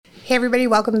Hey everybody,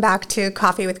 welcome back to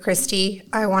Coffee with Christy.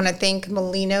 I want to thank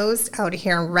Molinos out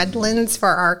here in Redlands for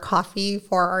our coffee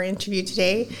for our interview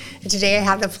today. And today I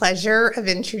have the pleasure of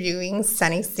interviewing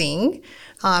Sunny Singh.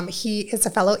 He is a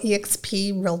fellow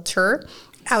EXP realtor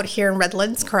out here in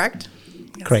Redlands, correct?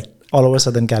 Yes. Correct. All over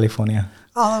Southern California.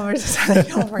 All over Southern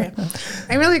California.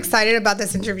 I'm really excited about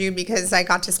this interview because I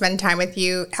got to spend time with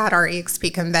you at our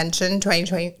EXP convention,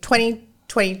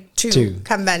 2022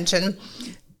 convention.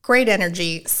 Great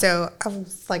energy. So I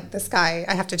was like, this guy,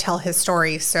 I have to tell his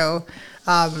story. So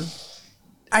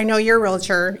I know you're a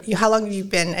realtor. How long have you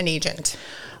been an agent?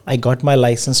 I got my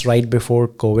license right before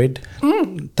COVID,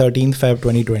 13th Feb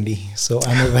 2020. So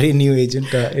I'm a very new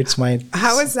agent. It's my...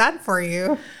 How was that for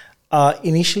you?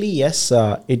 Initially, yes,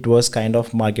 it was kind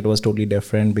of, market was totally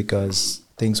different because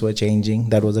things were changing.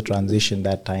 That was a transition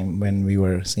that time when we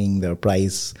were seeing the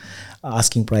price.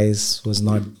 Asking price was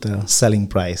not the selling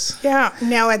price. Yeah.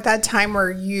 Now at that time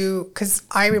were you, because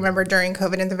I remember during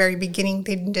COVID in the very beginning,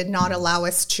 they did not allow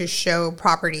us to show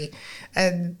property.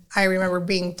 And I remember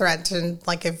being threatened,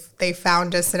 like if they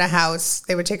found us in a house,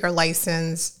 they would take our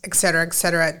license, et cetera, et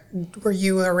cetera. Were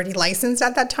you already licensed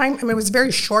at that time? I mean, it was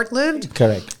very short-lived.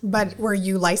 Correct. But were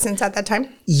you licensed at that time?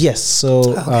 Yes.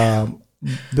 So,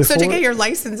 before, so to get your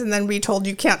license and then be told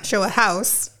you can't show a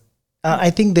house.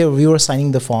 I think we were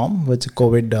signing the form, which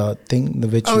COVID thing,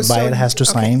 which buyer has to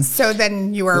sign. So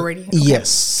then you were already... Okay.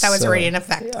 Yes. That was already in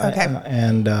effect. Okay.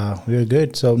 And we were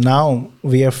good. So now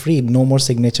we are free. No more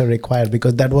signature required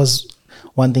because that was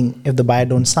one thing. If the buyer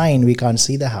don't sign, we can't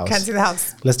see the house. Can't see the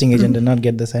house. Listing agent did not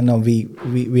get the sign. No, we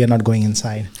are not going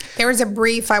inside. There was a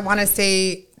brief, I want to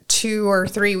say 2 or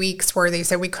 3 weeks where they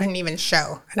said we couldn't even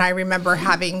show. And I remember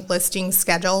having listings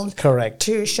scheduled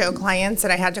to show clients,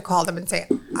 and I had to call them and say,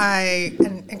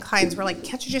 and clients were like,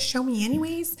 can't you just show me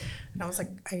anyways? And I was like,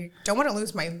 I don't want to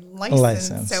lose my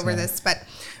license over this. But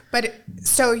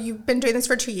so you've been doing this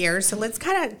for 2 years. So let's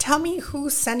kind of tell me who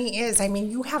Sunny is. I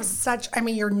mean, you have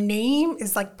your name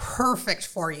is like perfect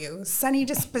for you. Sunny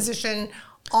disposition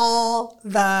all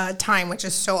the time, which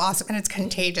is so awesome. And it's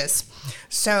contagious.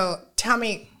 So tell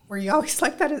me, were you always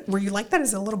like that? Were you like that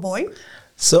as a little boy?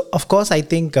 So, of course, I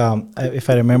think if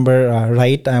I remember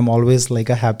right, I'm always like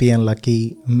a happy and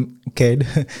lucky kid.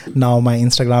 Now my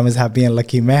Instagram is happy and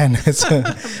lucky man. So,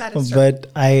 but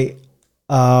my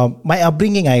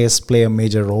upbringing, I guess, play a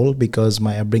major role because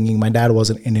my dad was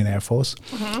in Indian Air Force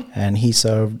and he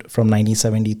served from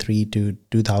 1973 to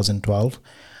 2012.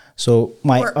 So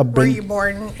my upbringing... Were you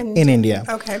born in India?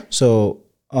 Okay. So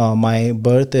my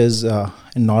birth is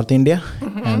in North India,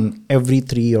 and every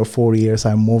 3 or 4 years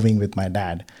I'm moving with my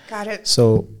dad. Got it.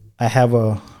 So I have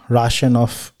a ration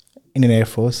of Indian Air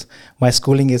Force. My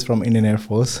schooling is from Indian Air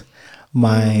Force.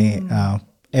 My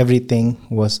everything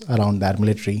was around that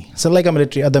military. So like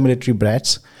other military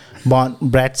brats.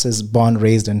 Brats is born,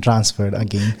 raised, and transferred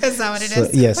again. Is that what it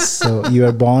is? Yes. So you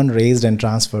are born, raised, and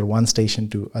transferred one station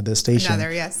to other station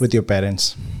with your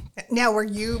parents. Now, were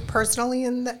you personally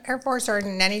in the Air Force or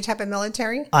in any type of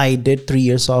military? I did 3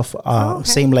 years of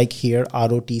same like here,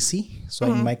 ROTC. So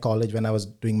in my college, when I was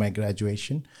doing my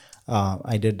graduation,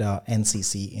 I did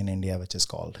NCC in India, which is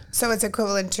called. So it's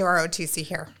equivalent to ROTC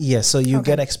here? Yes. So you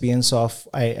get experience of,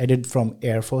 I did from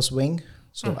Air Force Wing.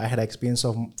 So I had experience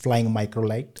of flying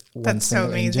microlight, one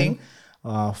single engine,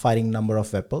 firing number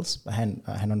of weapons,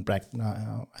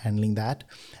 handling that,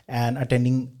 and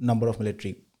attending number of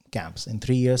military camps. In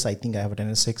 3 years, I think I have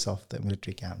attended 6 of the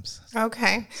military camps.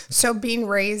 Okay. So being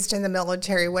raised in the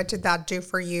military, what did that do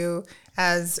for you?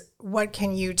 What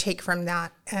can you take from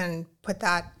that and put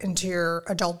that into your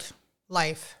adult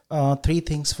life? 3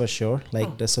 things for sure,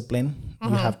 like discipline.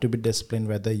 You have to be disciplined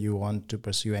whether you want to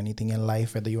pursue anything in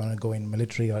life, whether you want to go in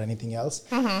military or anything else.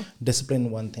 Discipline,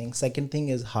 one thing. Second thing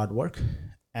is hard work.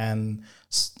 And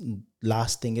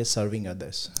last thing is serving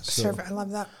others. I love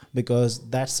that. Because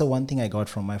that's the one thing I got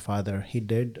from my father. He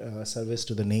did service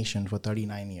to the nation for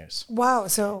 39 years. Wow.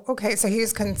 So he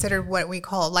was considered what we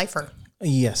call a lifer.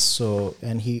 Yes. So,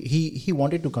 and he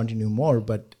wanted to continue more,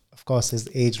 but of course his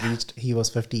age reached, he was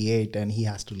 58 and he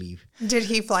has to leave. Did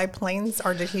he fly planes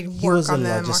or did he work on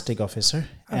them? He was a logistic officer.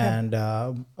 Okay. And,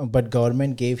 but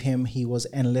government gave him, he was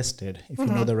enlisted. If you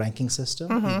know the ranking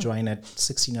system, he joined at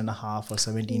 16 and a half or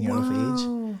 17 years of age.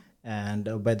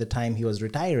 And by the time he was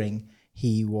retiring,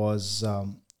 he was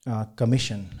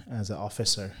commissioned as an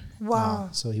officer. Wow.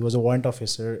 So he was a warrant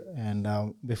officer, and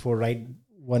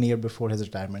 1 year before his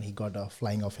retirement, he got a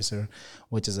flying officer,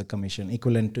 which is a commission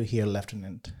equivalent to here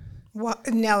lieutenant. Well,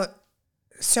 now,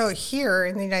 so here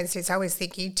in the United States, I always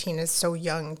think 18 is so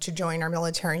young to join our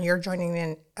military, and you're joining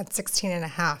in at 16 and a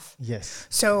half. Yes.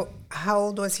 So how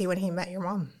old was he when he met your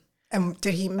mom? And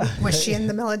was she in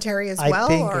the military as well? I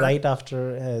think right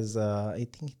after I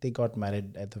think they got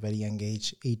married at a very young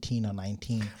age, 18 or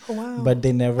 19. Oh, wow. But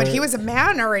they never. But he was a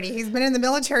man already. He's been in the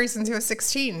military since he was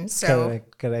 16. So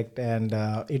correct. And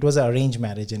it was an arranged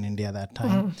marriage in India that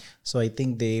time. So I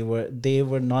think they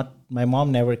were not. My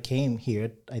mom never came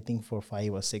here, I think, for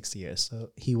 5 or 6 years.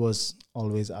 So he was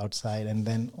always outside. And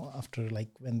then after, like,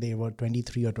 when they were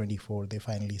 23 or 24, they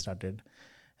finally started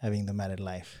having the married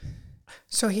life.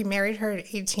 So he married her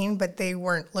at 18, but they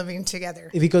weren't living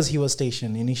together. Because he was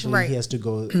stationed. Initially, right. He has to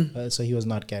go, so he was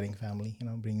not carrying family,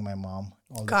 bringing my mom.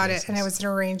 Got it. And it was an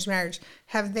arranged marriage.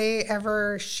 Have they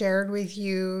ever shared with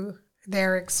you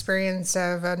their experience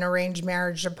of an arranged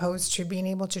marriage opposed to being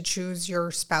able to choose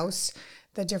your spouse?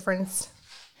 The difference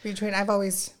between, I've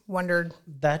always wondered.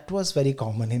 That was very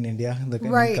common in India, the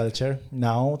Indian culture.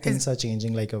 Now things are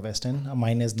changing like a Western.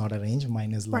 Mine is not arranged.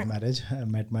 Mine is love marriage. I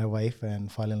met my wife and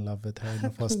fell in love with her the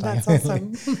first time. That's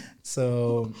awesome.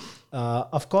 So,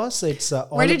 of course, it's...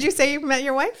 Where did you say you met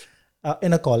your wife?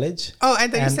 In a college. Oh, I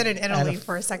thought you said in Italy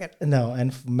for a second. No,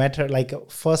 and met her like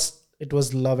first, it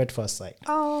was love at first sight.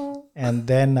 Oh. And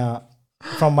then...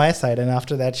 from my side, and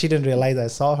after that she didn't realize I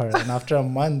saw her, and after a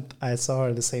month I saw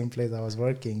her the same place I was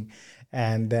working,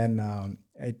 and then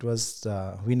it was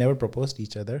we never proposed to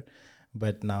each other,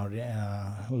 but now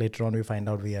later on we find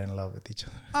out we are in love with each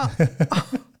other.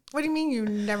 What do you mean you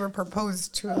never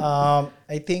proposed to her?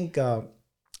 I think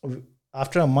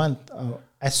after a month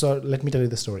let me tell you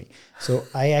the story. So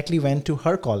I actually went to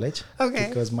her college,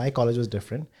 because my college was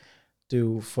different,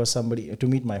 to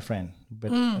meet my friend,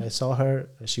 but I saw her.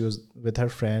 She was with her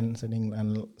friend sitting,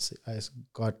 and I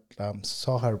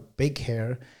saw her big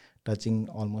hair touching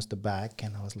almost the back,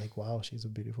 and I was like, "Wow, she's a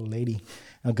beautiful lady,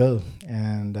 a girl."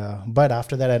 And but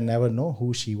after that, I never know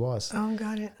who she was. Oh,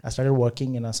 got it. I started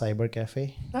working in a cyber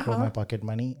cafe for my pocket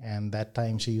money, and that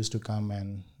time she used to come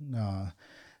and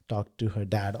talk to her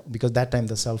dad, because that time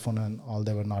the cell phone and all,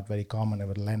 they were not very common. They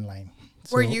were landline.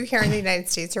 So were you here in the United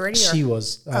States already? She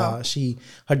was.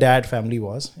 Her dad family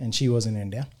was, and she was in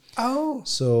India. Oh.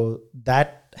 So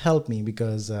that helped me,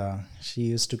 because she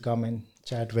used to come and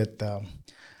chat with to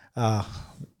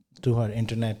her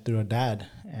internet through her dad,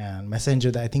 and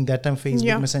Messenger. I think that time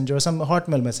Facebook Messenger or some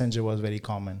Hotmail Messenger was very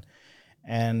common.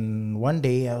 And one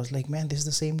day I was like, "Man, this is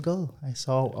the same girl I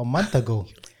saw a month ago."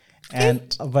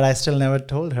 But I still never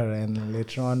told her. And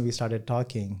later on, we started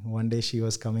talking. One day she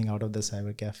was coming out of the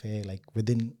cyber cafe, like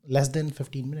within less than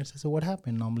 15 minutes. I said, "What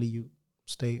happened? Normally you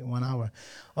stay 1 hour."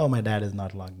 "Oh, my dad is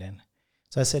not logged in."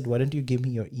 So I said, "Why don't you give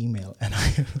me your email?" And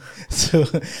so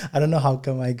I don't know how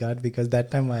come I got, because that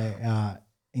time my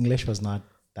English was not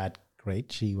that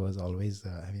great. She was always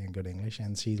having a good English.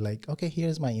 And she's like, "Okay,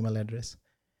 here's my email address."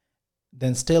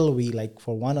 Then still we, like,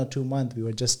 for 1 or 2 months, we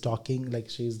were just talking, like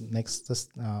she's next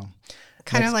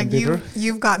kind of like computer.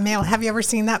 You've Got Mail. Have you ever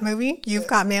seen that movie, You've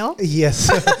Got Mail?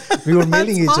 Yes. We were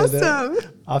mailing each awesome.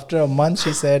 other. After a month,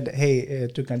 she said, "Hey,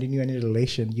 to continue any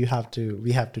relation, we have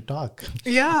to talk."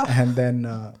 Yeah. And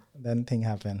then thing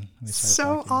happened.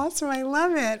 So awesome. I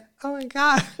love it. Oh my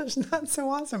gosh. That's so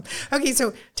awesome. Okay.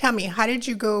 So tell me, how did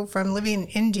you go from living in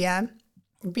India,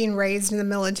 being raised in the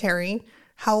military?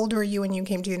 How old were you when you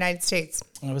came to the United States?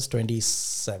 I was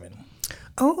 27.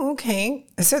 Oh, okay.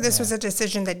 So this was a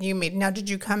decision that you made. Now, did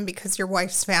you come because your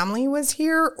wife's family was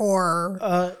here, or?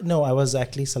 No, I was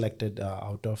actually selected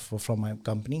from my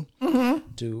company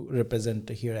to represent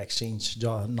here, exchange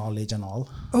knowledge and all.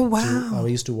 Oh, wow. I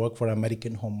used to work for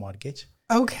American Home Mortgage.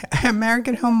 Okay,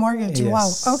 American Home Mortgage. Yes.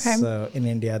 Wow. Okay. So in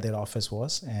India, their office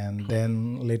was, and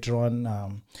then later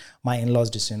on, my in-laws'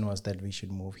 decision was that we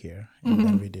should move here, and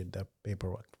then we did the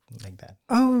paperwork like that.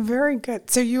 Oh, very good.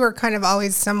 So you were kind of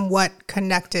always somewhat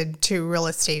connected to real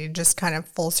estate, just kind of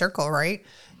full circle, right?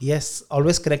 Yes,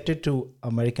 always connected to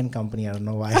American company. I don't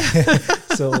know why.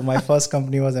 So my first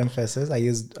company was Mphasis.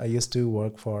 I used to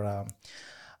work for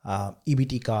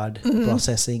EBT card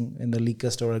processing in the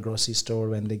liquor store or grocery store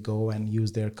when they go and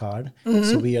use their card.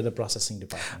 So we are the processing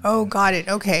department. Oh, got it.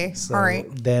 Okay. So all right.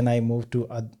 Then I moved to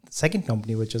a second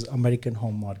company, which was American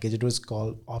Home Mortgage. It was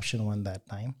called Option One that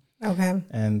time. Okay.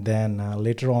 And then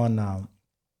later on,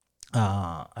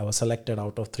 I was selected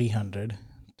out of 300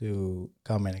 to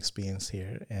come and experience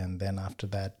here. And then after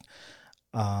that,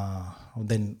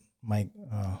 then my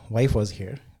wife was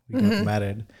here. We got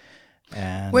married.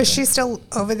 And was she still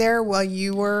over there while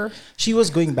you were? She was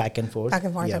going back and forth. Back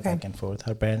and forth, yeah, okay. Back and forth.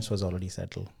 Her parents was already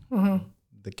settled.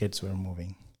 The kids were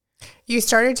moving. You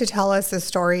started to tell us the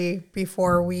story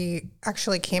before we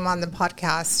actually came on the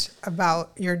podcast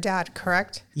about your dad,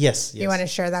 correct? Yes. You want to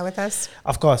share that with us?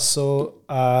 Of course. So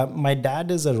my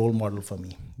dad is a role model for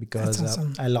me because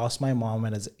awesome. I lost my mom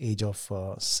at the age of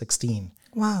 16.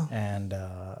 Wow. And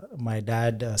my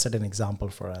dad set an example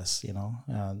for us,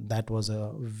 that was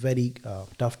a very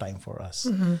tough time for us.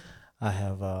 Mm-hmm. I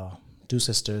have 2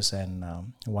 sisters and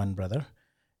 1 brother.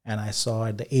 And I saw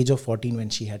at the age of 14 when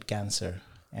she had cancer,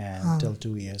 and till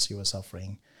 2 years she was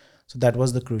suffering. So that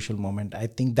was the crucial moment. I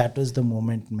think that was the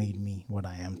moment made me what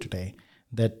I am today,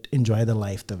 that enjoy the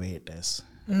life the way it is.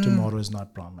 Tomorrow is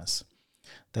not promised.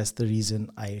 That's the reason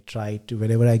I try to,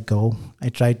 wherever I go, I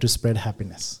try to spread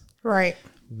happiness. Right.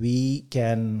 We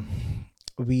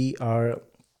are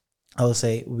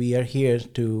here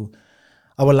to,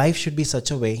 our life should be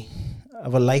such a way,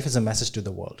 our life is a message to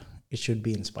the world. It should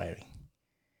be inspiring.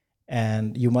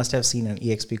 And you must have seen an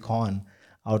EXPCon,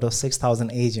 out of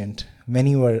 6,000 agents,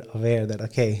 many were aware that,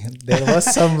 okay, there was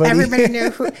somebody. everybody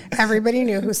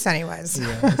knew who Sunny was.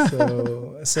 Yeah,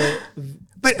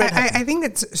 but I think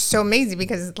it's so amazing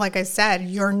because, like I said,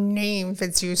 your name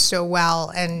fits you so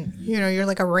well, and you're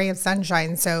like a ray of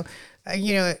sunshine. So,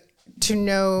 to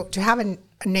have a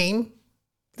name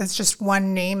that's just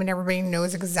one name and everybody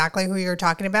knows exactly who you're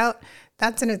talking about,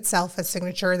 that's in itself a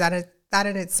signature. That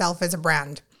in itself is a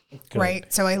brand. Correct.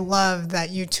 Right. So I love that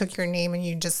you took your name and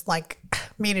you just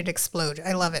made it explode.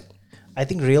 I love it. I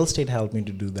think real estate helped me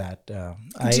to do that.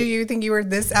 Do you think you were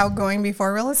this outgoing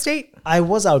before real estate? I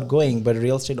was outgoing, but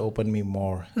real estate opened me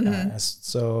more. Mm-hmm.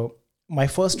 So my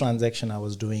first transaction I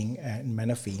was doing in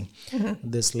Menifee,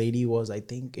 this lady was, I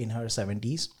think, in her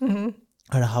 70s. Mm-hmm.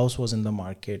 Her house was in the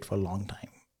market for a long time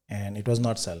and it was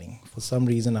not selling. For some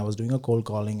reason, I was doing a cold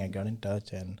calling. I got in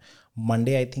touch, and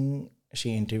Monday, I think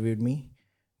she interviewed me.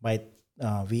 We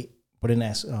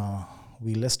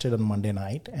listed on Monday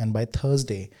night, and by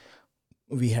Thursday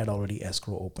we had already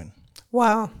escrow open.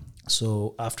 Wow.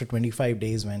 So after 25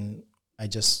 days, when I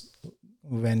just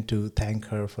went to thank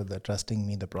her for trusting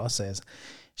me the process,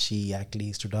 she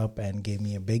actually stood up and gave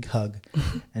me a big hug.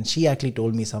 And she actually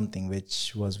told me something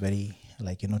which was very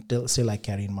still I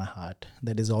carry in my heart,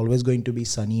 that is always going to be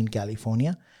sunny in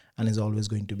California. And is always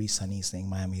going to be Sunny saying,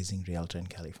 my amazing realtor in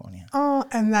California. Oh,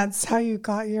 and that's how you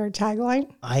got your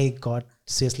tagline? I got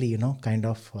seriously, kind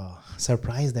of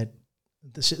surprised that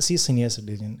she's a senior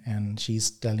citizen and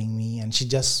she's telling me, and she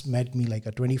just met me like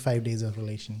a 25 days of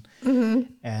relation. Mm-hmm.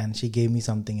 And she gave me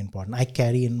something important. I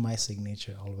carry in my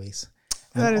signature always.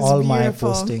 And that is all beautiful. My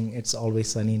posting, it's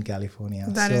always sunny in California.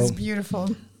 That is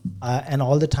beautiful. And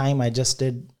all the time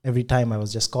every time I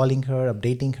was just calling her,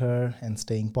 updating her and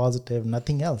staying positive,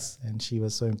 nothing else. And she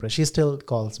was so impressed. She still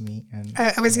calls me. And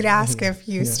I was going to ask if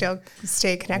you still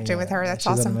stay connected with her. That's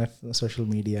awesome. She's on my social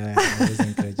media and always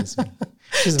encourages me.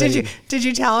 Did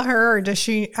you tell her, or does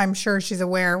she, I'm sure she's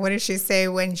aware, what did she say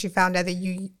when she found out that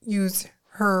you use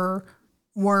her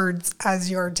words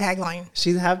as your tagline?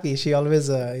 She's happy. She always,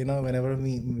 whenever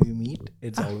we meet,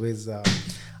 it's always,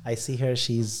 I see her,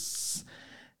 she's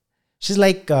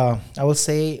like, I will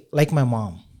say, like my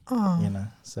mom,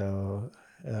 so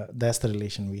that's the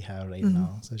relation we have right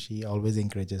now. So she always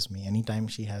encourages me. Anytime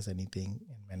she has anything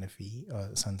in Menifee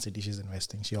or Sun City she's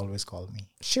investing, she always calls me.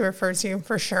 She refers you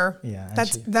for sure. Yeah.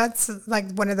 That's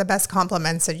like one of the best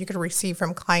compliments that you could receive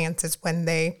from clients is when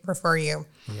they refer you.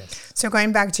 Yes. So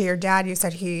going back to your dad, you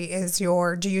said he is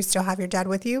do you still have your dad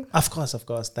with you? Of course.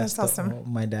 That's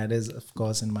awesome. My dad is, of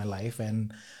course, in my life,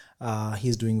 and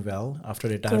he's doing well. After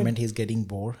retirement, he's getting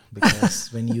bored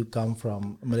because when you come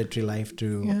from military life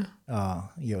to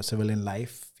your civilian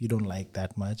life, you don't like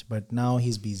that much. But now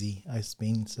he's busy. It's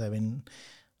been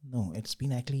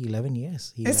actually 11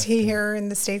 years. Is he here in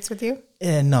the States with you?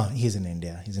 No, he's in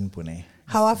India. He's in Pune.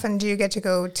 How often do you get to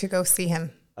go see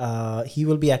him? He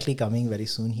will be actually coming very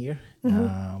soon here,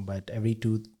 but every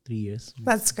 2-3 years.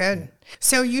 That's good.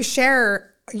 So you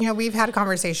share, we've had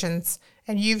conversations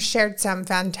and you've shared some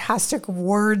fantastic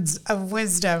words of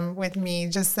wisdom with me,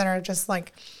 just that are just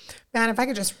like, man, if I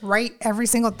could just write every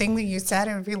single thing that you said,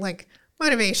 it would be like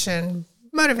motivation.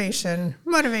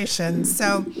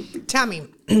 So tell me,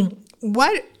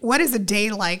 what is a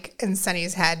day like in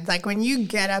Sunny's head? Like when you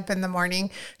get up in the morning,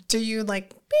 do you bing,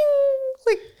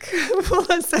 full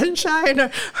of sunshine, or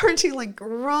do you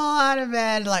roll out of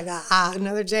bed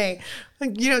another day?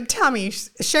 Tell me,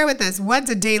 share with us, what's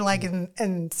a day like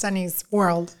in Sunny's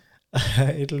world?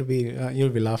 It'll be, you'll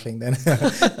be laughing then.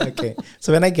 Okay.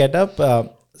 So when I get up,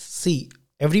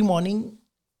 every morning,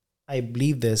 I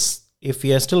believe this, if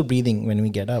we are still breathing when we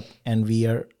get up and we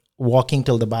are walking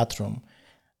till the bathroom,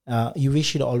 we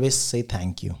should always say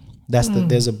thank you.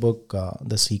 There's a book,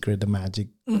 The Secret, The Magic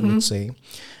would say,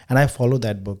 and I follow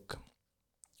that book.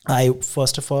 I,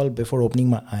 first of all, before opening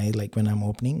my eye, like when I'm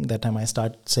opening, that time I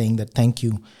start saying that thank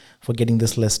you for getting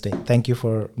this listing. Thank you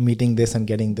for meeting this and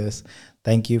getting this.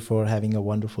 Thank you for having a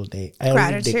wonderful day. I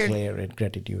already declare it,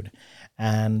 gratitude.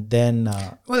 And then...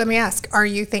 well, let me ask, are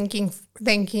you thanking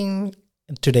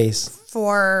today's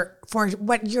for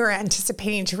what you're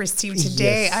anticipating to receive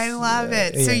today? Yes. I love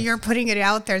it. So you're putting it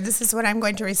out there. This is what I'm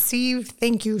going to receive.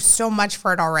 Thank you so much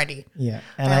for it already. Yeah.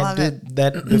 And I do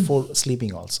that before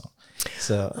sleeping also.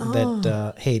 So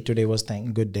that, hey, today was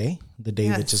good day. The day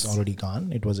which is already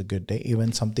gone. It was a good day.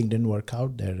 Even something didn't work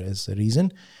out, there is a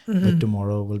reason. But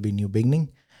tomorrow will be new beginning.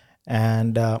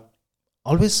 And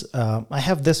always, I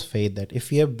have this faith that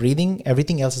if you are breathing,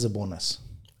 everything else is a bonus.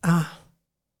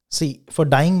 See, for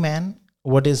dying man,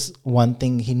 what is one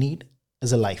thing he need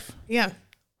is a life. Yeah.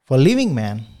 For living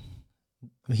man,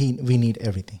 we need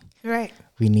everything. Right.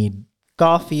 We need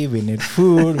coffee, we need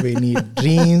food, we need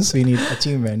dreams, we need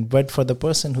achievement. But for the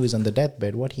person who is on the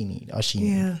deathbed, what he need or she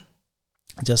need?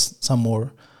 Just some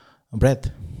more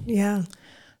breath. Yeah.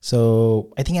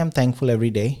 So I think I'm thankful every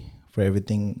day for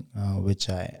everything which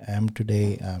I am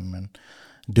today. I'm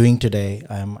doing today.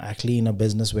 I'm actually in a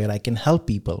business where I can help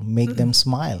people, make them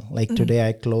smile. Like today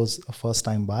I closed a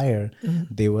first-time buyer.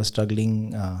 They were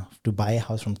struggling to buy a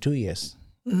house from 2 years.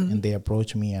 And they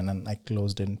approached me and then I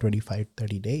closed in 25,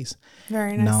 30 days.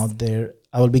 Very nice. Now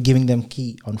I will be giving them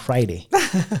key on Friday.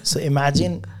 So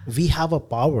imagine we have a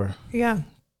power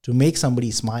to make somebody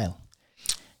smile.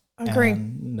 Agree.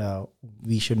 And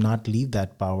we should not leave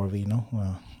that power,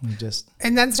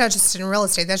 And that's not just in real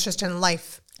estate, that's just in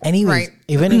life. Anyways,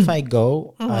 even if I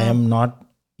go, I am not,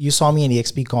 you saw me in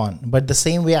EXP Con, but the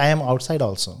same way I am outside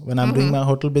also. When I'm doing my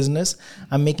hotel business,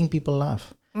 I'm making people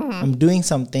laugh. I'm doing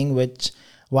something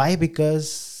why?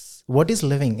 Because what is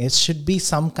living? It should be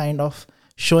some kind of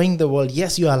showing the world,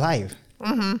 yes, you are alive.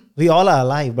 We all are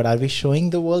alive, but are we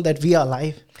showing the world that we are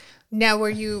alive? Now,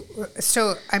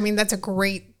 that's a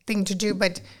great thing to do,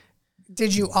 but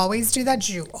did you always do that? Did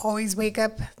you always wake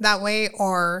up that way?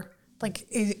 Or like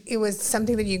it was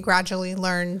something that you gradually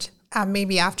learned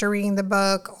maybe after reading the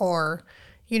book or,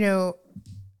 did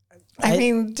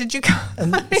you?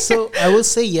 So I will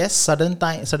say yes.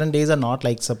 Certain days are not,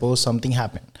 like suppose something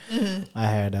happened. I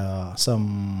had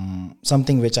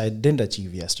something which I didn't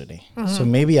achieve yesterday. So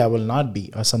maybe I will not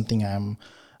be, or something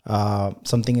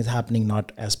something is happening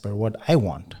not as per what I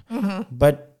want.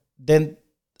 But then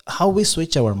how we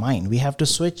switch our mind, we have to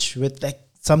switch with like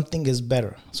something is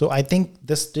better. So I think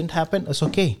this didn't happen. It's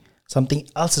okay. Something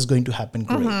else is going to happen.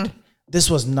 Great. This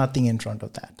was nothing in front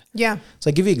of that. Yeah. So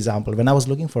I give you an example. When I was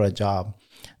looking for a job,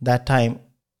 that time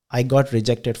I got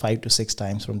rejected 5 to 6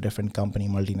 times from different company,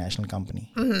 multinational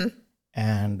company.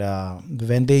 And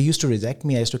when they used to reject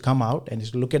me, I used to come out and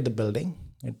used to look at the building.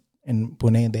 In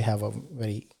Pune, they have a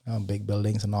very big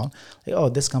buildings and all. Like, oh,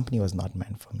 this company was not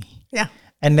meant for me. Yeah.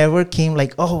 And never came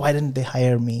like, oh, why didn't they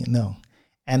hire me? No.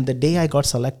 And the day I got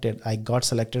selected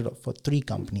for 3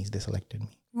 companies. They selected me.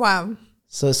 Wow.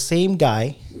 So same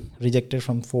guy rejected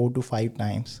from 4 to 5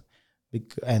 times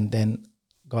and then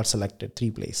got selected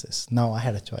 3 places. Now I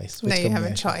had a choice. Now you have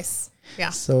a choice.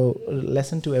 Yeah. So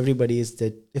lesson to everybody is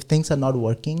that if things are not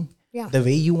working the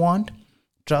way you want,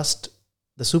 trust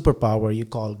the superpower you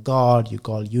call God, you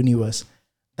call universe.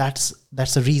 That's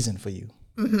a reason for you.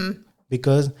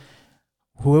 Because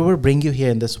whoever bring you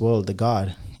here in this world, the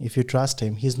God, if you trust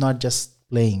him, he's not just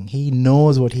playing. He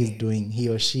knows what he's doing. He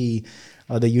or she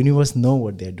or the universe know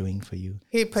what they're doing for you.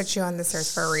 He put you on this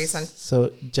earth for a reason.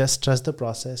 So just trust the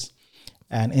process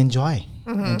and enjoy.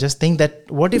 And just think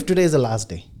that what if today is the last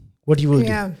day? What you will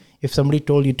do? If somebody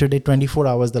told you today 24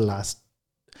 hours the last,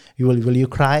 will you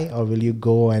cry or will you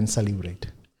go and celebrate?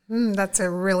 That's a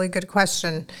really good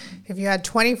question. If you had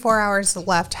 24 hours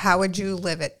left, how would you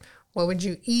live it? What would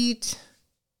you eat?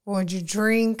 What would you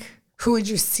drink? Who would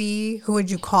you see? Who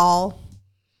would you call?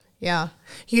 Yeah.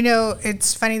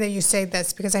 It's funny that you say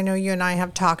this because I know you and I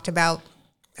have talked about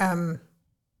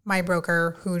my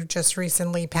broker who just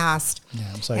recently passed.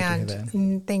 Yeah, I'm sorry to hear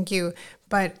that. Thank you.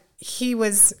 But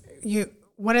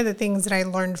one of the things that I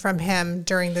learned from him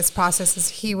during this process is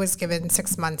he was given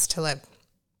 6 months to live.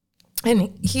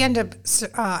 And he ended up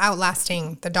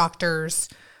outlasting the doctor's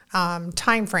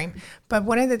time frame. But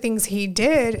one of the things he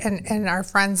did, and our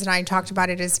friends and I talked about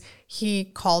it, is he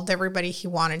called everybody he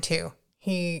wanted to.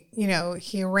 He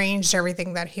arranged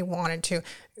everything that he wanted to.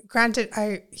 Granted,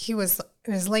 he was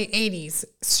in his late 80s,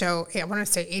 so I want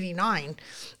to say 89.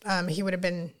 He would have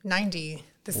been 90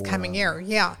 this coming year.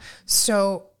 Yeah.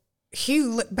 So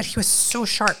but he was so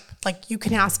sharp. Like you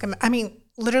can ask him. I mean,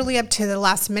 literally up to the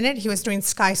last minute, he was doing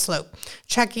Sky Slope,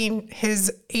 checking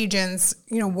his agents,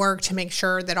 work to make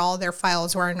sure that all their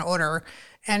files were in order.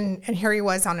 And here he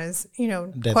was on his,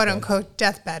 quote unquote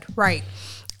deathbed. Right.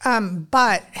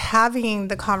 But having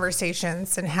the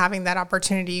conversations and having that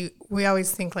opportunity, we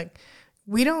always think like,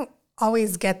 we don't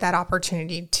always get that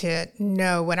opportunity to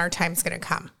know when our time's going to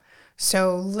come.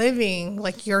 So living,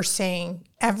 like you're saying,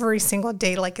 every single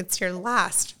day like it's your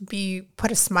last,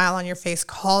 put a smile on your face,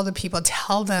 call the people,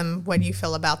 tell them what you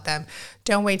feel about them.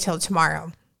 Don't wait till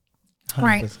tomorrow. 100%.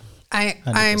 Right?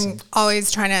 I'm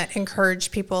always trying to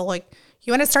encourage people, like,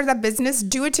 you want to start that business?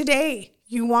 Do it today.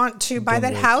 You want to buy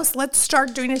that house? Let's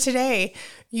start doing it today.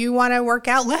 You want to work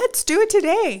out? Let's do it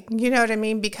today. You know what I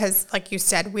mean? Because like you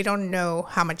said, we don't know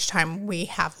how much time we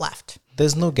have left.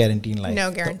 There's no guarantee in life.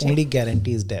 No guarantee. The only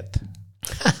guarantee is death.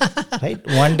 Right?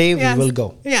 One day we will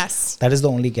go. Yes. That is the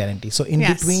only guarantee. So in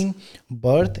between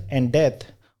birth and death,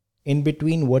 in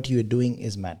between what you're doing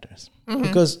is matters.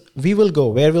 Because we will go.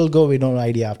 Where we'll go, we don't know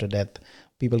idea after death.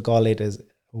 People call it as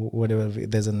whatever,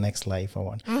 there's a next life or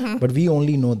one. But we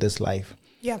only know this life.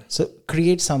 Yeah. So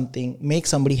create something, make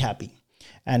somebody happy.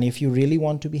 And if you really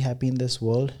want to be happy in this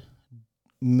world,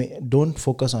 don't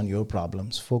focus on your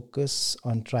problems. Focus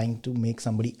on trying to make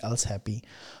somebody else happy.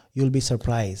 You'll be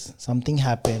surprised. Something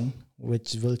happen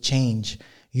which will change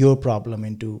your problem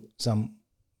into some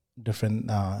different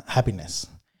happiness.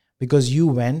 Because you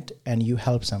went and you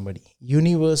helped somebody.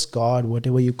 Universe, God,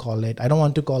 whatever you call it. I don't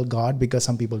want to call God because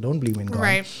some people don't believe in God.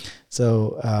 Right.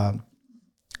 So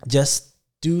just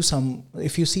do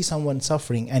if you see someone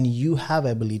suffering and you have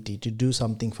ability to do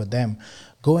something for them,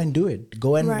 go and do it.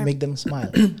 Go and make them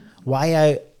smile.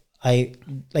 Why I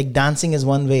like dancing is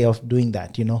one way of doing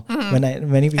that,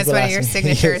 Many people that's one of your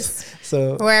signatures. Yes.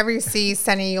 So wherever you see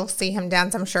Sunny, you'll see him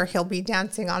dance. I'm sure he'll be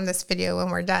dancing on this video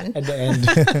when we're done. At the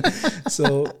end.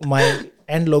 So my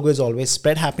end logo is always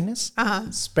spread happiness,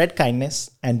 spread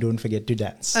kindness, and don't forget to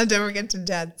dance. Oh, don't forget to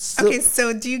dance.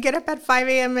 So do you get up at 5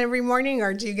 a.m. every morning,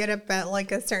 or do you get up at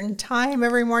like a certain time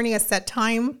every morning, a set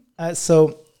time?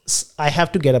 So I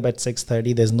have to get up at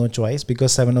 6:30. There's no choice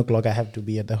because 7 o'clock I have to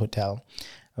be at the hotel.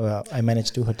 I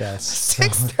manage 2 hotels.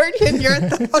 6:30 and you're at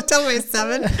the hotel by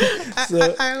 7.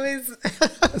 I always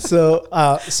so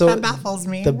that baffles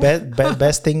me. The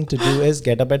best thing to do is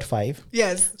get up at 5.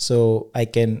 Yes. So I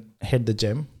can hit the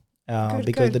gym.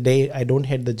 Because the day I don't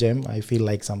hit the gym, I feel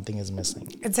like something is missing.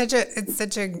 The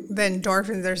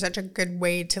endorphins are such a good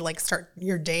way to like start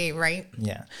your day, right?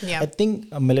 Yeah. I think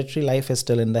a military life is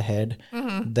still in the head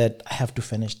that I have to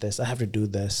finish this, I have to do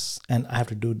this, and I have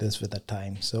to do this with the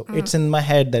time. So it's in my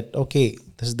head that, okay,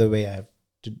 this is the way I have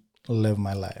to live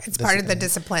my life. It's part of the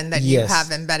discipline that you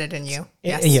have embedded in you.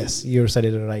 Yes, you said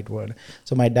it the right word.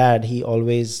 So my dad, he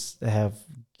always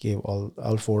gave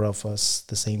all 4 of us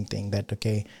the same thing that,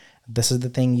 okay, this is the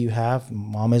thing you have.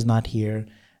 Mom is not here.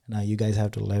 Now you guys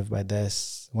have to live by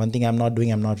this. One thing I'm not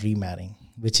doing, I'm not remarrying,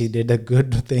 which he did a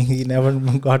good thing. He never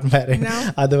got married.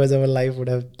 No? Otherwise, our life would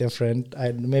have different.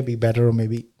 Maybe better or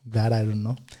maybe bad. I don't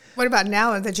know. What about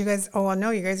now that you guys? Oh, well,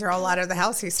 no, you guys are all out of the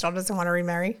house. He still doesn't want to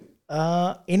remarry.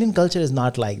 Indian culture is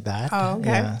not like that. Oh, okay.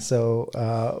 Yeah. So,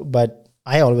 but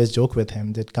I always joke with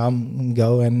him that come,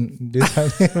 go and do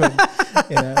something.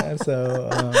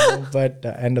 But at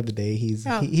the end of the day, he's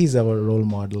our role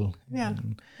model. Yeah,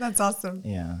 that's awesome.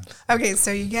 Yeah. Okay,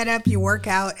 so you get up, you work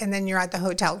out, and then you're at the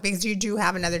hotel because you do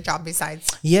have another job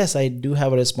besides. Yes, I do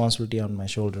have a responsibility on my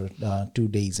shoulder 2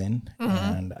 days in,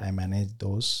 and I manage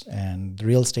those. And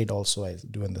real estate also I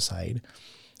do on the side.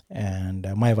 And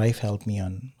my wife helped me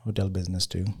on hotel business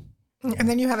too. And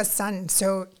then you have a son.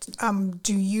 So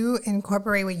do you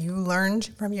incorporate what you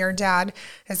learned from your dad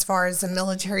as far as the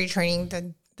military training,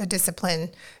 the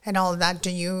discipline and all of that? Do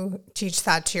you teach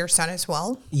that to your son as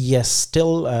well? Yes.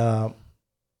 Till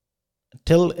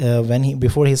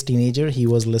before his teenager, he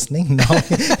was listening. Now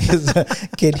he's a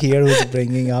kid here who's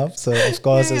bringing up. So of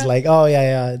course it's like, oh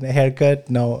yeah, the haircut.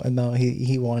 No,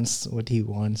 he wants what he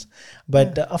wants.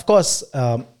 But of course,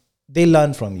 they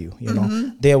learn from you,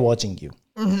 they are watching you.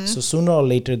 So sooner or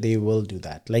later they will do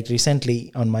that. Like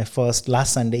recently on my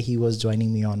last Sunday, he was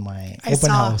joining me on my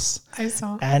open house. I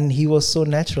saw. And he was so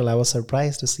natural. I was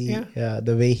surprised to see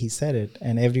the way he said it.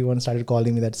 And everyone started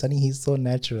calling me that, Sunny, he's so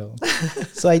natural.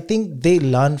 So I think they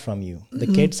learn from you. The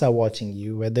kids are watching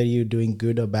you. Whether you're doing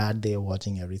good or bad, they are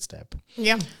watching every step.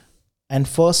 Yeah. And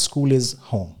first school is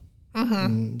home.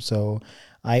 So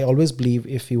I always believe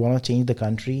if we want to change the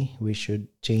country, we should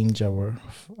change our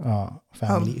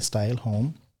family style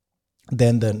home.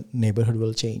 Then the neighborhood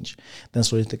will change. Then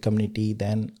slowly the community,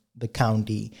 then the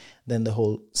county, then the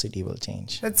whole city will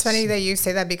change. That's funny that you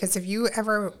say that, because if you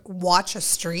ever watch a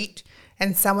street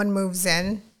and someone moves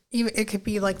in, even it could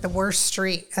be like the worst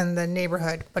street in the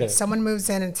neighborhood, but if someone moves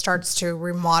in and starts to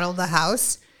remodel the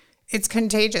house, it's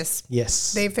contagious.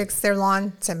 Yes. They fix their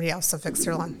lawn, somebody else will fix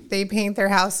their lawn. They paint their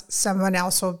house, someone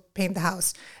else will paint the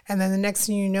house. And then the next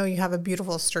thing you know, you have a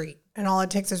beautiful street. And all it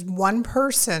takes is one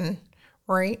person,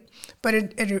 right? But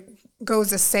it goes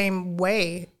the same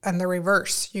way in the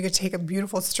reverse. You could take a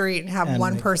beautiful street and have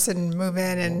one person move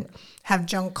in and have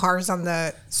junk cars on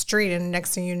the street. And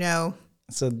next thing you know.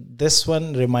 So this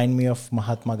one remind me of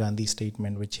Mahatma Gandhi's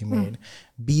statement, which he made,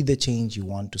 be the change you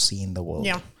want to see in the world.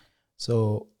 Yeah.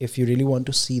 So if you really want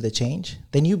to see the change,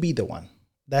 then you be the one.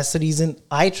 That's the reason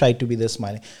I try to be the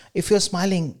smiling. If you're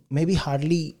smiling, maybe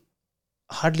hardly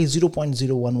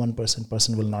 0.011%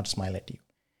 person will not smile at you.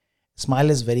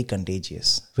 Smile is very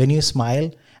contagious. When you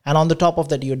smile, and on the top of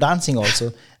that, you're dancing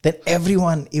also, then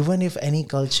everyone, even if any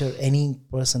culture, any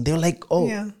person, they're like,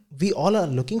 we all are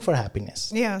looking for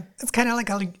happiness. Yeah. It's kind of like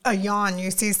a yawn.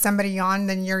 You see somebody yawn,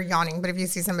 then you're yawning. But if you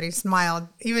see somebody smile,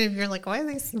 even if you're like, why are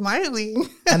they smiling?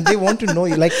 And they want to know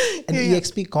you, like an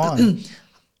EXP con.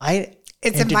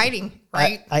 It's inviting,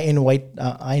 right? I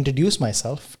introduce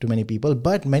myself to many people,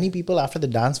 but many people after the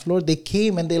dance floor, they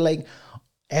came and they like,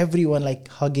 everyone like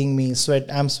hugging me,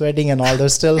 I'm sweating and all, they're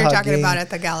still You're hugging. talking about at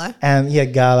the gala? And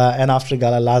gala, and after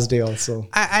gala, last day also.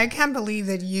 I can't believe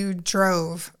that you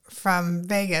drove from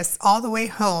Vegas all the way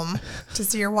home to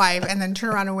see your wife and then turn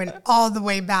around and went all the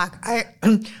way back.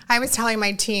 I was telling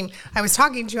my team, I was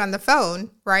talking to you on the phone,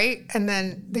 right? And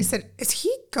then they said, is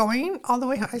he going all the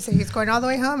way home? I said, he's going all the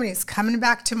way home and he's coming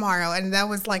back tomorrow. And that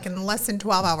was like in less than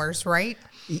 12 hours, right?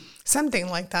 Something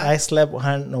like that. I slept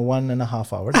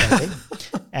 1.5 hours that day.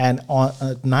 And on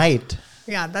at night,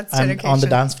 that's I'm dedication. on the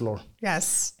dance floor.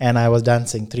 Yes. And I was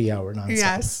dancing 3 hours nonstop.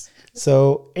 Yes.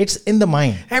 So it's in the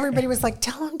mind. Everybody was like,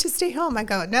 tell him to stay home. I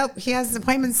go, nope, he has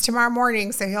appointments tomorrow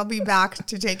morning, so he'll be back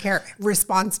to take care of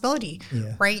responsibility,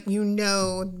 right? You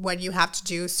know what you have to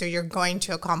do, so you're going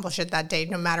to accomplish it that day,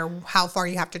 no matter how far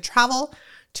you have to travel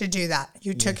to do that.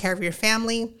 You took care of your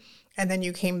family, and then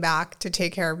you came back to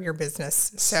take care of your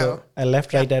business. So I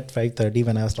left right at 5:30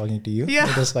 when I was talking to you. Yeah.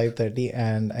 It was 5:30,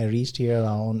 and I reached here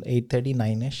around 8:30,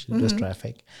 9ish. It was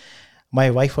traffic. My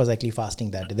wife was actually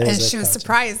fasting that day. And she was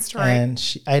surprised, right?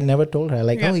 And I never told her,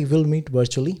 like, we'll meet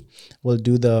virtually. We'll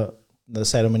do the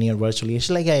ceremony virtually. She's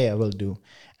like, yeah, we'll do.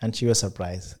 And she was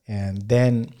surprised. And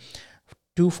then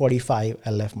 2:45, I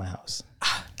left my house.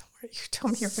 You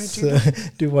told me you were going to do that.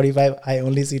 2:45, I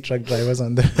only see truck drivers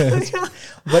on the road.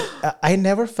 But I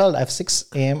never felt, at 6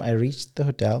 a.m., I reached the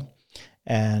hotel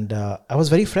and I was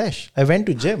very fresh. I went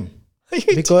to gym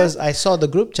because I saw the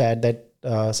group chat that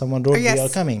someone wrote, we are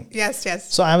coming. Yes.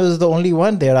 So I was the only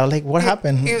one there. I was like, what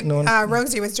happened?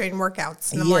 Rosie was doing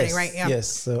workouts in the morning, right? Yeah. Yes.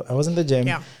 So I was in the gym.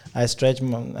 Yeah. I stretched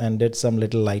and did some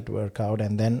little light workout,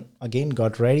 and then again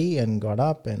got ready and got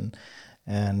up and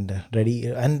ready.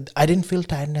 And I didn't feel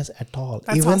tiredness at all.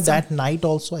 That's Even awesome. that night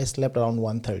also, I slept around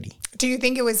 1:30. Do you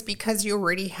think it was because you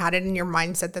already had it in your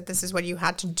mindset that this is what you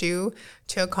had to do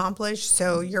to accomplish?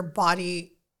 So your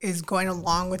body is going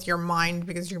along with your mind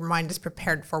because your mind is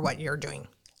prepared for what you're doing.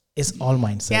 It's all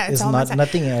mindset. Yeah, it's all not mindset.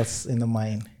 Nothing else in the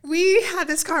mind. We had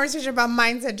this conversation about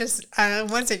mindset just,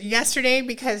 was it yesterday?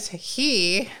 Because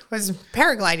he was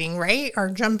paragliding, right? Or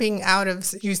jumping out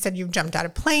of, you said you've jumped out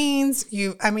of planes.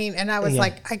 And I was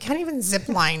like, I can't even zip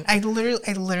line. I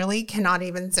literally cannot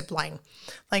even zip line.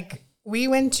 Like we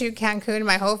went to Cancun and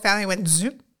my whole family went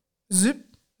zip, zip,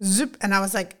 zip. And I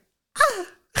was like,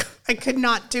 I could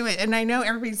not do it. And I know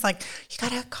everybody's like,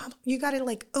 you gotta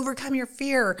like overcome your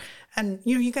fear. And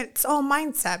it's all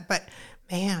mindset, but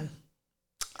man,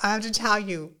 I have to tell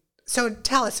you. So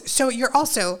tell us, so you're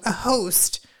also a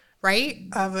host, right?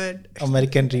 Of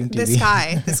American Dream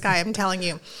TV. This guy, I'm telling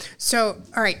you. So,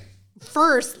 all right,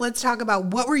 first let's talk about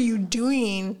what were you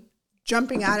doing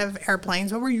jumping out of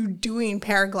airplanes? What were you doing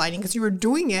paragliding? Because you were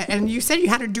doing it and you said you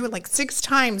had to do it like 6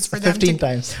 times for them 15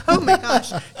 times. Oh my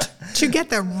gosh. To get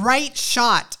the right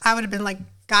shot. I would have been like,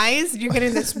 guys, you're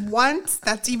getting this once.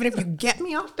 That's even if you get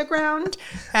me off the ground.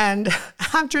 And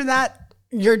after that,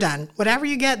 you're done. Whatever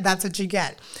you get, that's what you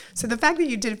get. So the fact that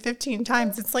you did it 15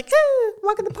 times, it's like,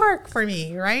 walk in the park for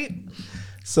me, right?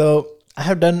 So I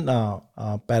have done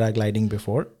paragliding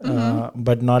before,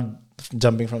 but not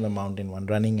jumping from the mountain one,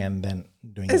 running and then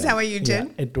doing Is that what you did?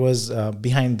 Yeah, it was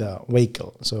behind the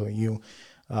vehicle. So you,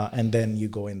 and then you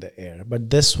go in the air. But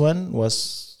this one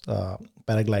was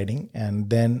paragliding. And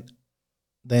then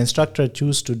the instructor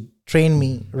chose to train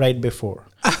me right before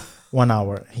 1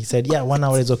 hour. He said, 1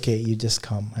 hour is okay. You just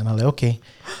come. And I'm like, okay.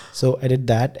 So I did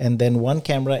that. And then one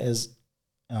camera is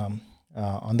on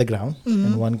the ground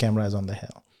and one camera is on the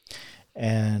hill.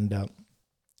 And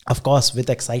of course, with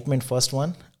excitement, first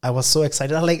one, I was so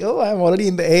excited. I'm like, oh, I'm already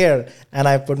in the air. And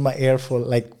I put my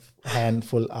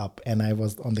handful up, and I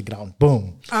was on the ground.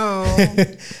 Boom. Oh.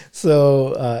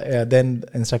 So then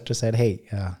instructor said, hey,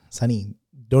 Sunny,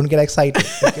 don't get excited.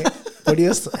 Okay? Put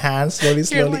your hands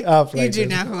slowly up. You do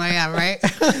know who I am, right?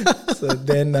 So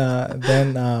then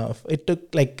it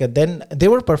took then they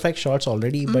were perfect shots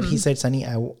already, but he said, Sunny,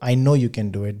 I know you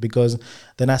can do it, because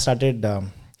then I started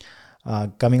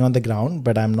coming on the ground,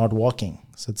 but I'm not walking.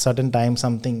 So at certain time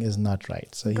something is not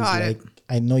right. So he's like,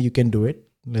 I know you can do it.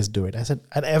 Let's do it. I said,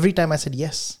 and every time I said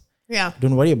yes. Yeah.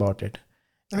 Don't worry about it.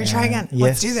 Let me try again.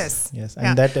 Let's do this. Yes.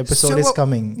 And that episode is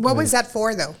coming. What was that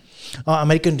for though?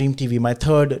 American Dream TV, my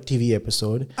third TV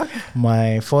episode. Okay.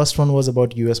 My first one was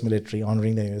about US military,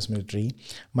 honoring the US military.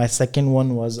 My second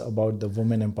one was about the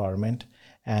women empowerment.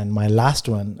 And my last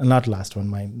one,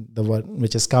 the one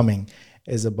which is coming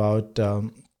is about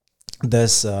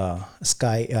this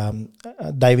sky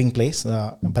diving place,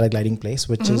 paragliding place,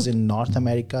 which is in North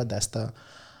America. That's the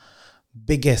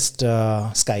biggest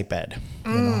sky pad.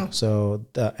 You know? So,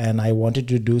 and I wanted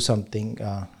to do something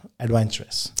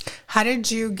adventurous. How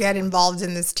did you get involved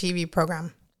in this TV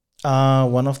program?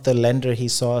 One of the lender, he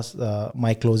saw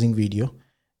my closing video.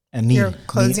 Your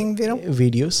closing video?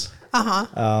 Videos.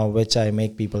 Which I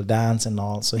make people dance and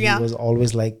all. So he was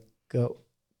always like,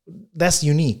 that's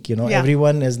unique, you know,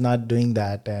 everyone is not doing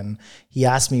that. And he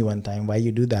asked me one time, why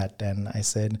you do that? And I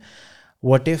said,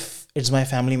 what if it's my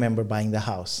family member buying the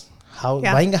house?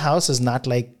 Buying a house is not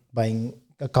like buying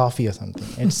a coffee or something.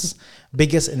 It's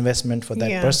biggest investment for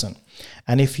that person.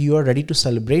 And if you are ready to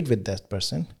celebrate with that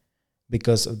person,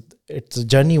 because its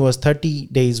journey was 30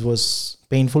 days was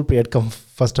painful period.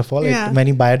 First of all,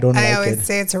 many buyers don't like it. I always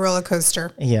say it's a roller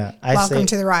coaster. Yeah. Welcome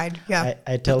to the ride. Yeah.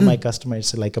 I tell my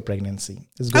customers it's like a pregnancy.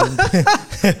 It's going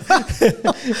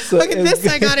so look at this,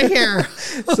 I got it here.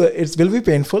 So it will be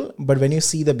painful, but when you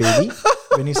see the baby,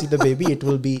 you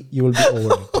will be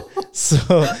over it. So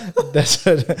that's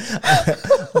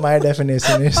what my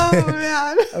definition is. Oh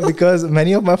man. Because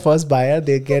many of my first buyer,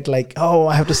 they get like, oh,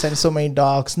 I have to send so many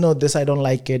docs. No, this I don't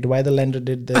like it. Why the lender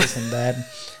did this and that.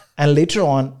 And later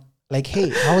on, like, hey,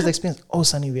 how was the experience? Oh,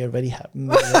 Sunny, we are very happy.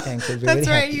 Very thankful. That's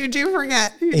right. Happy. You do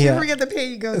forget. You do forget the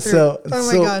pain you go through. So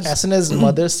as soon as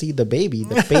mothers see the baby,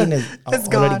 the pain is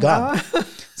already gone.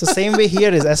 So same way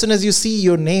here is, as soon as you see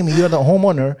your name, you are the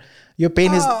homeowner. Your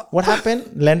pain is, what happened?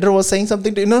 Lender was saying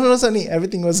something to you. No, Sunny,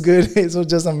 everything was good. It was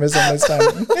just a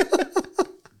misunderstanding.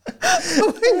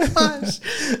 Oh my gosh.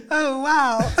 Oh,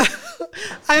 wow.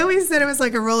 I always said it was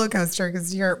like a roller coaster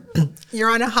because you're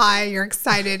on a high, you're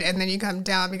excited, and then you come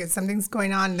down because something's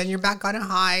going on, and then you're back on a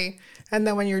high. And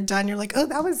then when you're done, you're like, oh,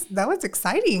 that was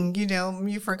exciting. You know,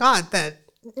 you forgot that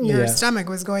your stomach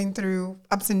was going through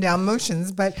ups and down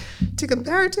motions, but to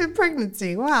compare it to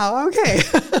pregnancy, wow, okay.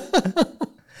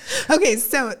 Okay,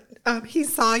 so he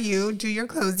saw you do your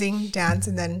closing dance,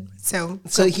 and then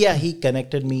he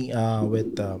connected me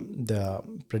with the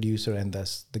producer and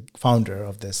the founder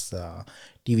of this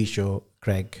TV show,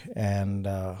 Craig, and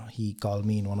he called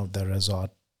me in one of the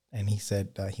resort, and he said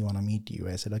he want to meet you.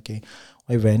 I said okay.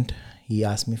 I went. He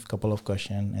asked me a couple of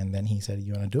questions, and then he said,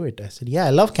 you want to do it? I said, yeah, I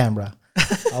love camera.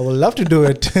 I would love to do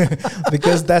it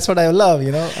because that's what I love,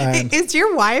 you know. And is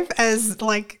your wife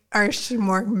or is she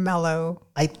more mellow?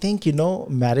 I think,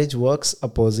 marriage works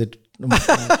opposite more.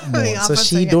 So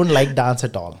she don't like dance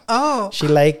at all. Oh.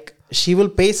 She will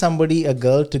pay somebody, a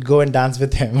girl, to go and dance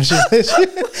with him.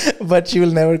 But she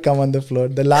will never come on the floor.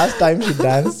 The last time she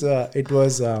danced, it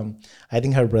was, I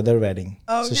think, her brother's wedding.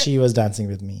 Oh, so she was dancing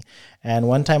with me. And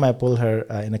one time I pulled her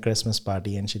in a Christmas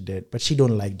party and she did. But she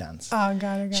don't like dance. Oh,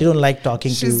 got it. She don't like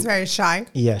talking She's very shy.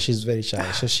 Yeah, she's very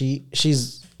shy. So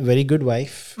she's a very good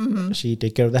wife. Mm-hmm. She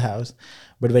take care of the house.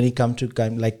 But when it comes to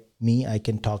like me, I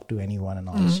can talk to anyone and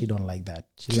all. Mm-hmm. She don't like that.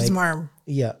 She's more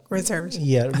reserved.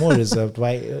 Yeah, more reserved.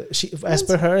 Why? As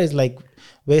per her, is like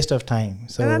waste of time.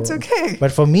 So that's okay.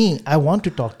 But for me, I want to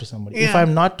talk to somebody. Yeah. If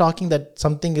I'm not talking, that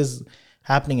something is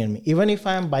happening in me. Even if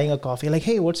I'm buying a coffee, like,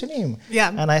 hey, what's your name?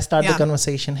 Yeah. And I start the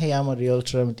conversation. Hey, I'm a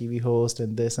realtor, I'm a TV host,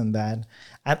 and this and that.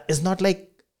 And it's not like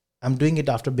I'm doing it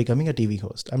after becoming a TV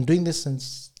host. I'm doing this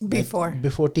since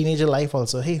before teenager life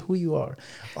also. Hey, who you are?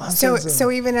 Oh,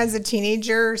 so even as a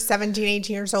teenager, 17,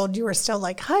 18 years old, you were still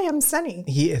like, hi, I'm Sunny.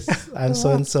 Yes, I'm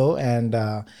so-and-so. And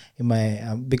in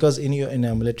my because in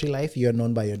a military life, you're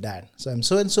known by your dad. So I'm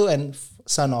so-and-so and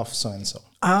son of so-and-so.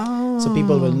 Oh. So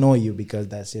people will know you because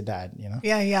that's your dad,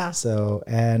 Yeah. So,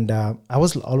 and I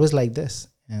was always like this.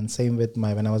 And same with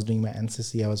when I was doing my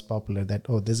NCC, I was popular that,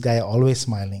 oh, this guy always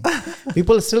smiling.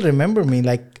 People still remember me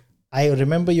like I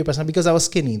remember your personality because I was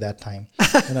skinny that time,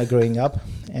 growing up,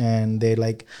 and they're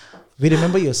like, we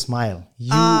remember your smile.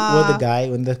 You were the guy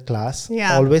in the class,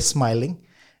 always smiling.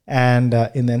 And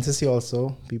in the NCC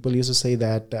also, people used to say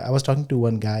that I was talking to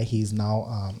one guy. He's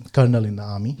now colonel in the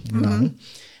army,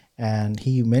 and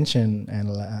he mentioned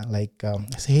and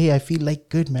I say, hey, I feel like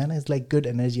good, man. It's like good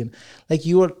energy, and like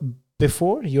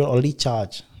before you're already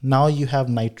charged. Now you have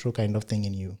nitro kind of thing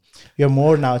in you. You're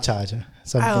more now charged.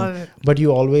 Something. I love it. But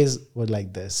you always were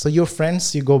like this. So your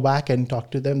friends, you go back and talk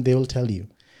to them, they will tell you.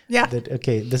 Yeah. That,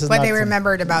 okay, this is what they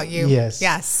remembered about you. Yes.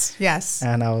 Yes. Yes.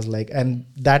 And I was like, and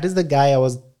that is the guy I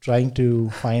was trying to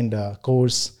find a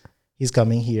course. He's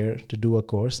coming here to do a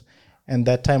course. And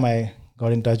that time I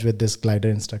got in touch with this glider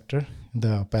instructor,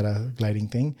 the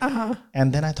paragliding thing.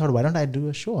 And then I thought, why don't I do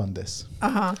a show on this?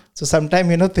 So sometime,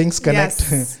 things connect.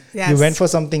 Yes. You went for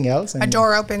something else. And a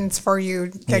door opens for you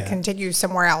that can take you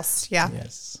somewhere else. Yeah.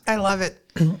 Yes. I love it.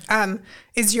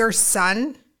 Is your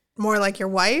son more like your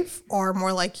wife or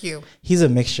more like you? He's a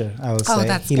mixture, I will say.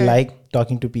 That's he good. likes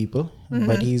talking to people,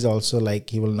 but he's also like,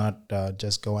 he will not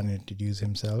just go and introduce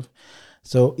himself.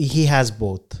 So he has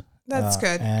both. That's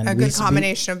good. And a good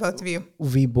combination of both of you.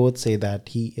 We both say that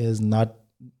he is not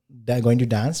going to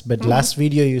dance, but last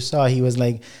video you saw, he was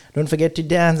like, don't forget to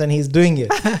dance, and he's doing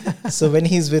it. So when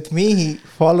he's with me, he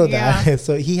follow that.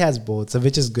 So he has both, so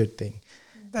which is good thing.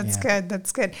 That's good.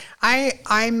 That's good.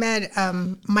 I met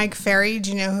Mike Ferry.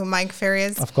 Do you know who Mike Ferry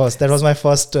is? Of course. That was my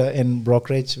first in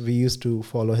brokerage. We used to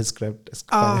follow his script.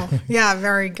 Oh, yeah.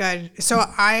 Very good. So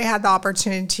I had the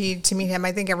opportunity to meet him.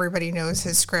 I think everybody knows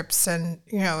his scripts. And,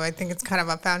 I think it's kind of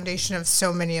a foundation of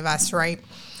so many of us, right?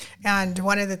 And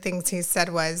one of the things he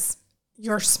said was,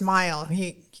 your smile,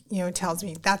 he, tells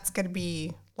me that's going to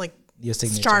be like, your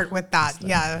signature. Start with that.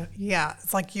 Yeah.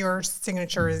 It's like your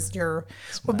signature is your,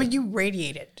 but you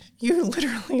radiated. You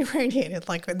literally radiated,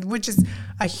 which is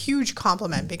a huge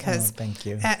compliment because. Thank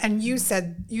you. And you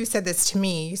said this to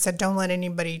me. You said, don't let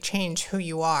anybody change who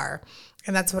you are.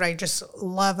 And that's what I just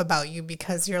love about you,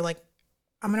 because you're like,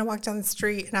 I'm going to walk down the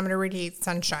street and I'm going to radiate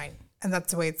sunshine. And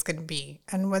that's the way it's going to be.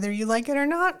 And whether you like it or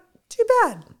not, too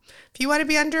bad. If you want to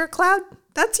be under a cloud,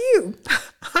 that's you.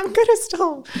 I'm going to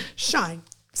still shine.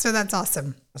 So that's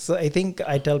awesome. So I think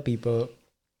I tell people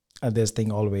this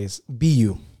thing always, be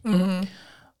you.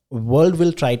 World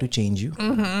will try to change you,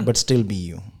 but still be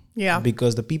you. Yeah.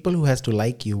 Because the people who has to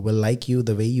like you will like you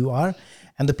the way you are.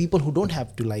 And the people who don't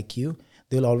have to like you,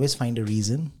 they will always find a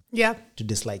reason to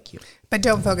dislike you. But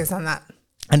don't focus on that.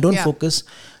 And don't focus.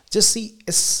 Just see,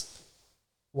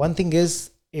 one thing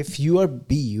is, if you are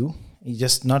be you, you're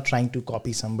just not trying to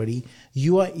copy somebody,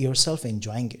 you are yourself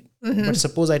enjoying it. But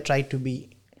suppose I try to be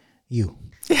you.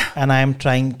 Yeah. And I am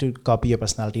trying to copy your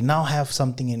personality. Now I have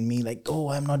something in me like,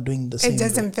 I'm not doing the same. It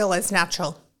doesn't feel as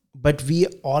natural. But we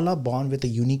all are born with a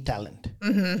unique talent.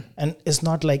 And it's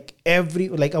not like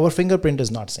our fingerprint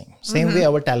is not same. Same way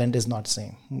our talent is not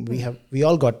same. We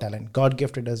all got talent. God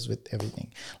gifted us with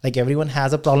everything. Like everyone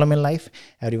has a problem in life.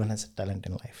 Everyone has a talent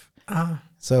in life.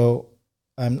 So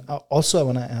also I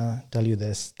want to tell you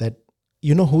this, that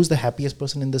who's the happiest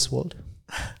person in this world?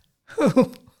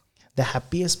 Who? The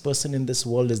happiest person in this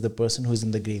world is the person who's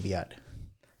in the graveyard.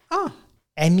 Oh.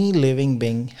 Any living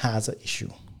being has an issue,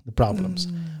 the problems.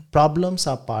 Problems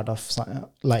are part of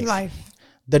life.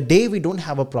 The day we don't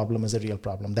have a problem is a real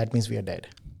problem. That means we are dead.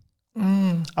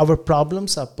 Our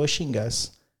problems are pushing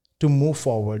us to move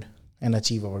forward and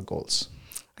achieve our goals.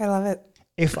 I love it.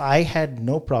 If I had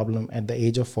no problem at the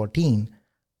age of 14,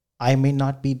 I may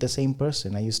not be the same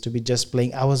person. I used to be just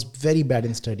playing. I was very bad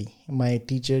in study. My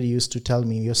teacher used to tell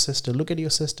me, your sister, look at your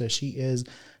sister. She is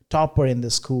topper in the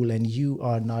school and you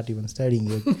are not even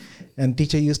studying. And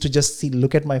teacher used to just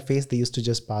look at my face. They used to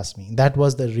just pass me. That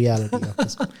was the reality of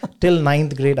this. Till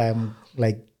 9th grade, I'm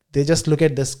like, they just look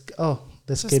at this. Oh,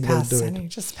 this kid will do it.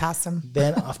 Just pass him.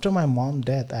 Then after my mom's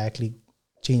death, I actually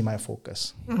changed my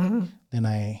focus. Then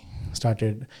I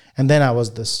started, and then I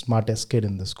was the smartest kid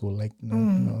in the school,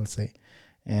 I'll say.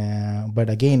 But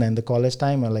again, in the college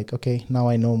time, I'm like, okay, now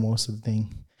I know most of the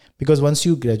thing. Because once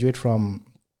you graduate from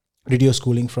radio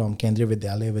schooling from Kendriya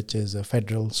Vidyalaya, which is a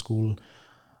federal school,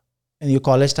 in your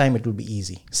college time, it will be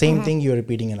easy. Same thing you're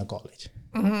repeating in a college.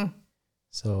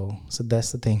 So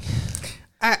that's the thing.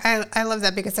 I love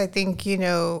that, because I think,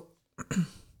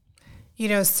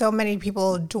 so many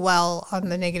people dwell on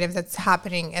the negative that's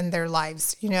happening in their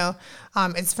lives.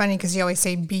 It's funny because you always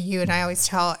say, be you. And I always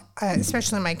tell,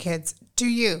 especially my kids, do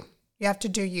you. You have to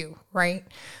do you, right?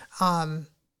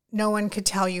 No one could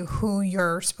tell you who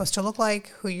you're supposed to look like,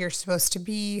 who you're supposed to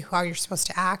be, how you're supposed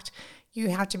to act. You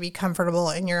have to be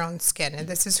comfortable in your own skin. And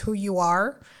this is who you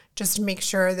are. just to make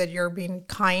sure that you're being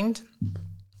kind,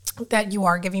 that you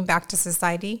are giving back to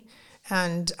society,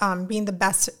 and being the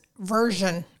best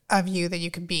version of you that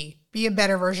you could be. Be a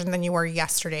better version than you were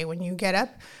yesterday. When you get up,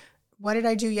 what did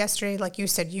I do yesterday? Like you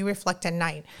said, you reflect at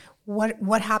night.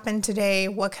 What happened today?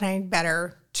 What can I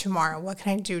better tomorrow? What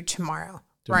can I do tomorrow?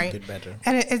 To right? Make it better.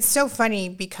 And it's so funny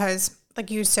because, like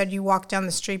you said, you walk down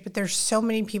the street, but there's so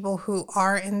many people who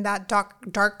are in that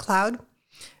dark cloud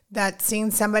that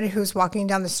seeing somebody who's walking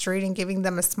down the street and giving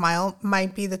them a smile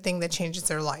might be the thing that changes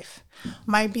their life,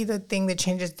 might be the thing that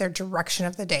changes their direction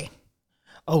of the day.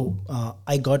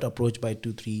 I got approached by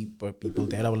 2-3 people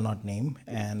there, I will not name,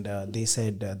 and they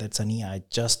said that Sunny, I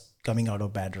just coming out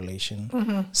of bad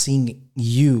relation, seeing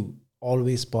you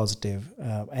always positive,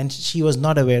 and she was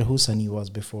not aware who Sunny was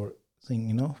before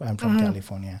saying, I'm from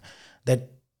California,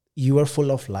 that you are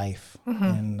full of life,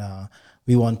 and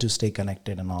we want to stay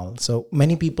connected and all. So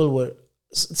many people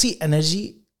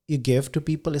energy you give to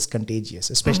people is contagious,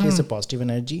 especially as a positive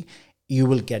energy. You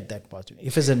will get that positive.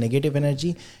 If it's a negative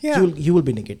energy, you will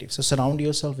be negative. So surround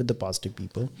yourself with the positive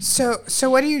people. So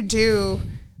what do you do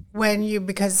when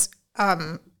because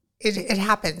it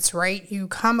happens, right? You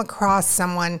come across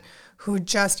someone who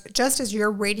just as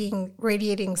you're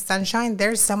radiating sunshine,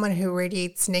 there's someone who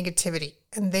radiates negativity,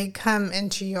 and they come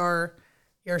into your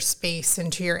space,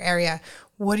 into your area.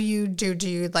 What do you do? Do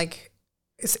you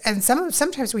and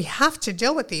sometimes we have to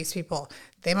deal with these people.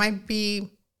 They might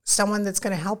be someone that's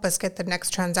going to help us get the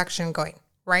next transaction going,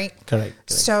 right? Correct.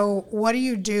 So what do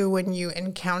you do when you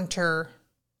encounter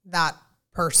that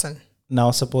person?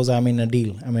 Now, suppose I'm in a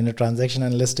deal. I'm in a transaction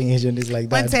and listing agent is like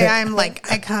that. Let's say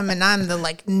I come and I'm the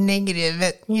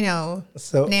negative,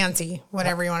 so Nancy,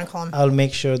 whatever you want to call him. I'll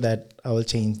make sure that I will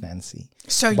change Nancy.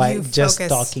 So by you just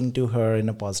focus. Talking to her in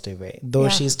a positive way. Though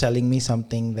she's telling me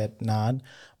something that not,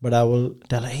 but I will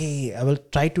tell her, hey, I will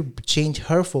try to change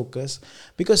her focus,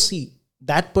 because see,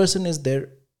 that person is there.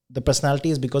 The personality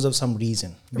is because of some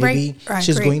reason. Maybe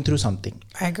she's going through something.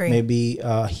 I agree. Maybe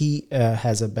he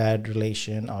has a bad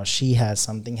relation, or she has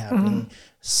something happening.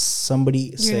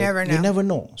 Somebody said, you never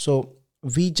know. So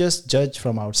we just judge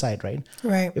from outside, right?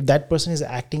 Right. If that person is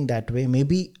acting that way,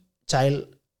 maybe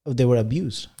they were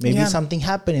abused. Maybe something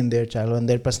happened in their childhood and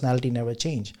their personality never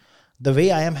changed. The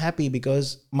way I am happy,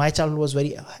 because my childhood was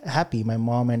very happy. My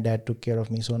mom and dad took care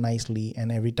of me so nicely. And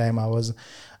every time I was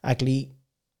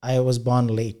born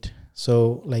late.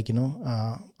 So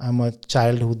I'm a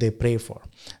child who they pray for.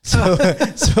 So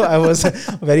so I was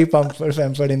very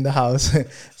pampered in the house.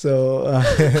 So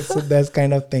that's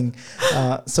kind of thing.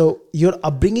 So your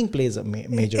upbringing plays a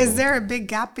major role. Is there a big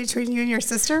gap between you and your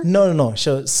sister? No.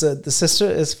 So the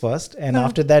sister is first, and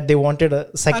after that they wanted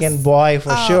a second boy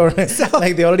for sure. So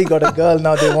they already got a girl,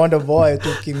 now they want a boy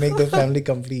to make the family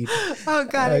complete. Oh,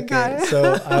 got it.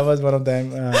 So I was one of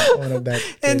them.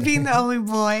 And being the only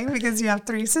boy, because you have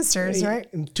 3 sisters, right?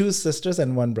 2 sisters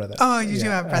and 1 brother. Oh, you do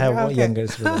have brother. I have a younger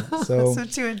brother. So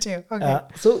 2 and 2. Okay.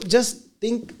 So just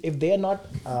think, if they are not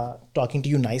talking to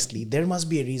you nicely, there must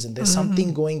be a reason. There's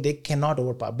something going, they cannot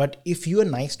overpower. But if you are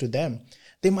nice to them,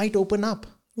 they might open up.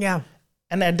 Yeah.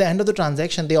 And at the end of the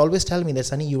transaction, they always tell me that,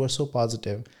 Sunny, you are so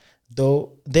positive.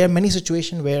 Though there are many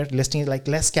situations where listing is like,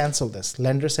 let's cancel this.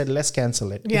 Lender said, let's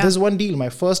cancel it. Yeah. There's one deal, my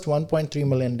first 1.3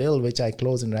 million deal, which I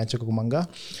closed in Rancho Cucamonga.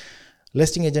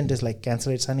 Listing agent is like,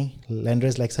 cancel it, Sunny. Lender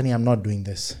is like, Sunny, I'm not doing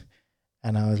this.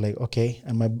 And I was like, okay.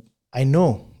 And I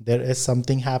know there is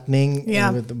something happening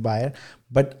with the buyer,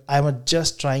 but I'm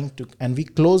just trying to, and we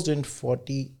closed in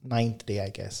 49th day, I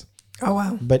guess. Oh,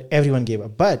 wow. But everyone gave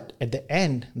up. But at the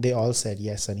end, they all said,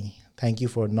 yes, Sunny, thank you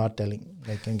for not telling.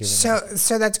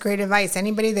 So that's great advice.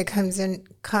 Anybody that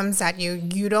comes at you,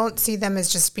 you don't see them as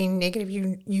just being negative.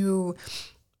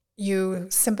 You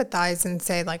sympathize and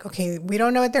say okay, we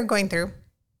don't know what they're going through.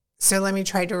 So let me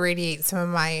try to radiate some of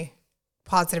my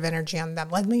positive energy on them.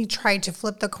 Let me try to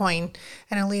flip the coin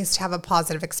and at least have a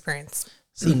positive experience.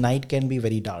 See, night can be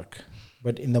very dark,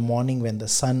 but in the morning when the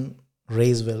sun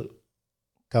rays will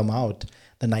come out,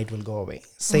 the night will go away.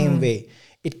 Same way,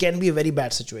 it can be a very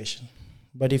bad situation.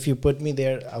 But if you put me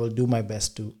there, I will do my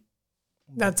best to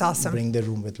That's awesome. Bring the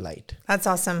room with light. That's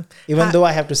awesome. Even though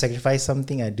I have to sacrifice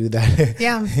something, I do that.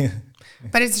 Yeah.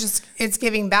 But it's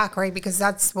giving back, right? Because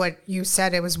that's what you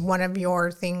said. It was one of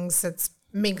your things that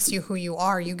makes you who you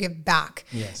are. You give back.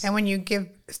 Yes. And when you give,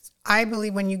 I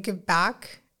believe when you give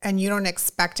back and you don't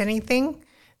expect anything,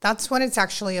 that's when it's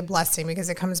actually a blessing because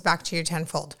it comes back to you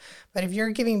tenfold. But if you're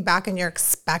giving back and you're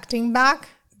expecting back,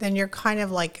 then you're kind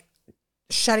of like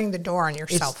shutting the door on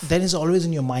yourself. Then it's always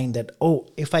in your mind that, oh,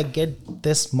 if I get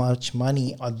this much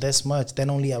money or this much, then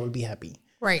only I will be happy.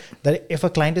 Right. That if a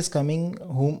client is coming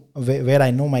where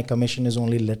I know my commission is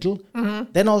only little,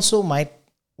 then also why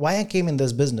I came in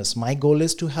this business, my goal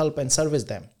is to help and service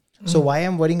them. So why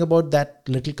I'm worrying about that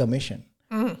little commission?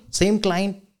 Same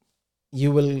client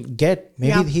you will get,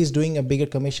 maybe he's doing a bigger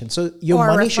commission. So your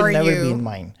money should never be in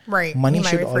mind. Right. Money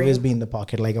should always be in the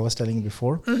pocket. Like I was telling you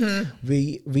before,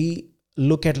 we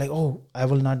look at like, oh, I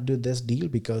will not do this deal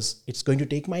because it's going to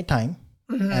take my time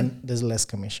and there's less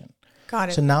commission. Got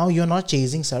it. So now you're not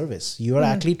chasing service. You are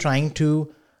actually trying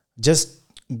to just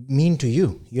mean to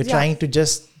you. You're trying to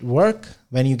just work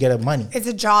when you get a money. It's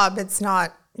a job. It's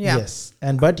not. Yeah. Yes.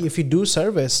 But if you do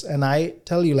service, and I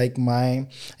tell you like I'll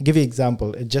give you an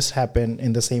example. It just happened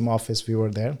in the same office we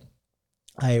were there.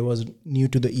 I was new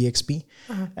to the EXP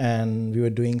and we were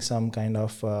doing some kind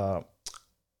of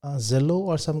Zillow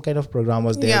or some kind of program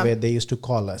was there where they used to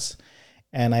call us.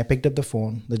 And I picked up the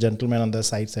phone. The gentleman on the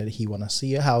side said he want to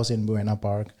see a house in Buena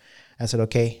Park. I said,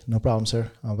 okay, no problem,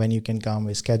 sir. When you can come,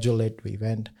 we schedule it. We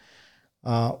went.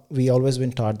 We always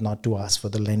been taught not to ask for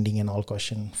the lending and all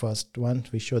question. First one,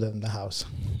 we show them the house.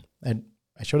 And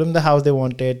I showed them the house they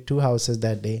wanted, 2 houses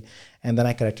that day. And then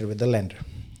I corrected with the lender.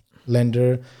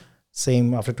 Lender,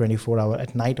 same after 24 hours.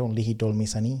 At night only, he told me,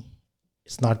 Sunny,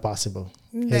 it's not possible.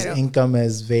 His income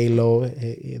is way low.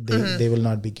 They will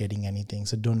not be getting anything.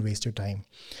 So don't waste your time.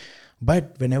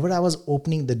 But whenever I was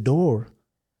opening the door,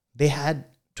 they had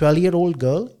 12-year-old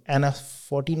girl and a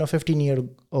 14 or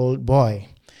 15-year-old boy.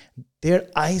 Their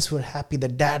eyes were happy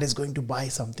that dad is going to buy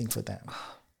something for them.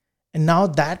 And now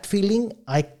that feeling,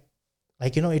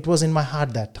 it was in my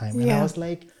heart that time. And I was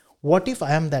like, what if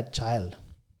I am that child?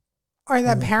 Or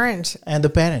the parent. And the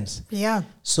parents. Yeah.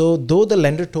 So though the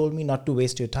lender told me not to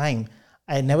waste your time,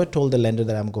 I never told the lender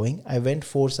that I'm going. I went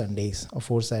 4 Sundays or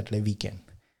 4 Saturday weekend.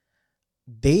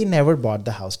 They never bought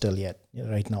the house till yet.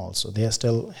 Right now also. They are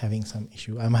still having some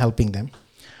issue. I'm helping them.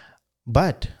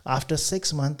 But after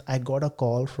 6 months, I got a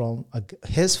call from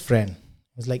his friend.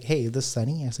 He was like, hey, is this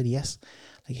Sunny? I said, yes.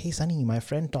 Like, hey, Sunny, my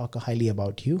friend talk highly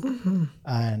about you.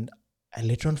 And I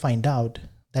later on find out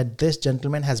that this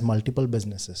gentleman has multiple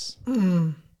businesses.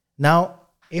 Now,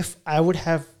 if I would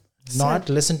have not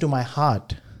listened to my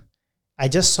heart, I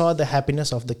just saw the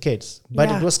happiness of the kids, but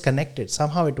it was connected.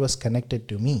 Somehow it was connected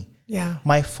to me. Yeah.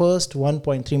 My first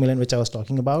 1.3 million, which I was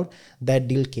talking about, that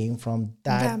deal came from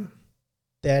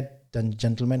that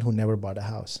gentleman who never bought a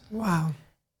house. Wow.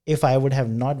 If I would have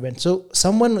not went. So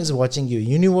someone is watching you,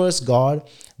 universe, God,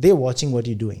 they're watching what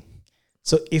you're doing.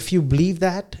 So if you believe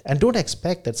that and don't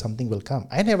expect that something will come.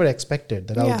 I never expected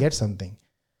that I'll get something.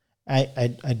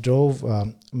 I drove,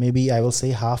 maybe I will say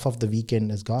half of the weekend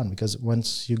is gone because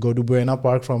once you go to Buena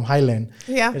Park from Highland,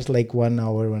 it's like 1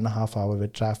 hour, 1.5 hour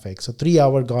with traffic. So 3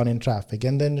 hours gone in traffic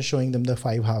and then showing them the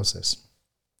 5 houses.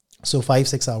 So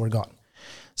 5-6 hours gone.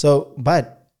 So,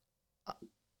 but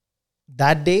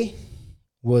that day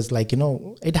was like,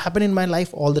 it happened in my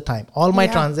life all the time. All my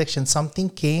transactions, something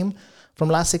came from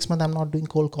last 6 months. I'm not doing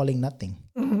cold calling, nothing.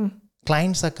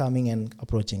 Clients are coming and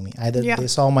approaching me. Either they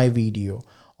saw my video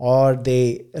or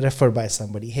they refer by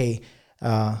somebody. Hey,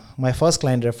 my first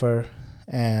client refer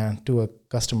to a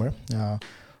customer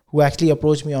who actually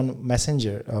approached me on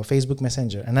Messenger, Facebook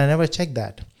Messenger. And I never checked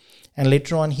that. And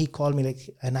later on, he called me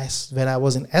when I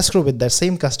was in escrow with that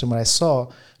same customer, I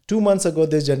saw 2 months ago,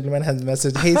 this gentleman has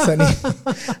messaged, hey, Sunny.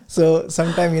 So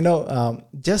sometime,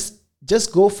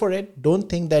 just go for it. Don't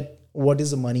think that what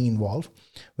is the money involved.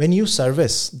 When you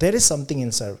service, there is something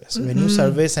in service. When you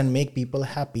service and make people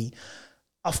happy,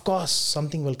 of course,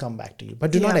 something will come back to you.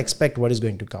 But do not expect what is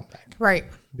going to come back. Right.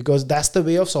 Because that's the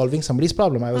way of solving somebody's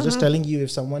problem. I was just telling you,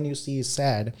 if someone you see is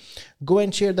sad, go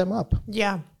and cheer them up.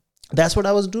 Yeah. That's what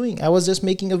I was doing. I was just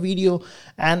making a video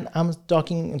and I'm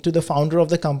talking to the founder of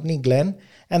the company, Glenn.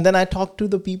 And then I talked to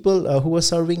the people who were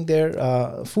serving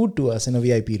their food to us in a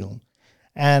VIP room.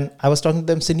 And I was talking to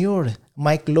them, Senor,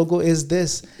 my logo is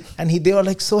this. And they were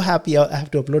like so happy. I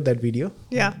have to upload that video.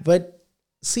 Yeah. But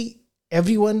see,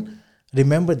 everyone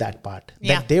remember that part.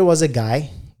 That there was a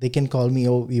guy, they can call me,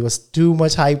 oh, he was too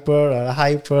much hyper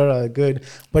or good,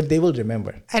 but they will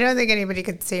remember. I don't think anybody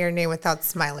could say your name without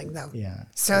smiling though. Yeah.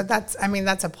 So that's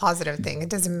a positive thing. It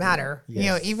doesn't matter.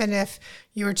 Yes. Even if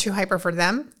you were too hyper for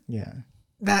them,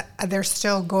 that they're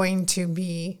still going to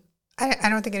be, I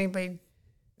don't think anybody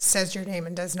says your name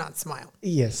and does not smile.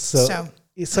 Yes.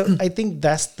 So I think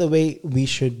that's the way we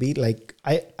should be. Like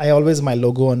I always, my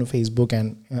logo on Facebook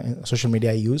and social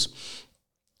media I use,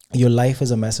 your life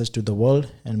is a message to the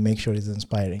world and make sure it's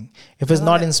inspiring. If it's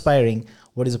not inspiring,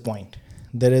 what is the point?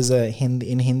 There is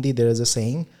in Hindi, there is a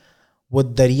saying, वो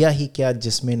दरिया ही क्या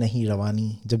जिसमें नहीं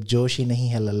रवानी, जब जोश ही नहीं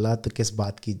है लल्ला तो किस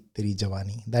बात की तेरी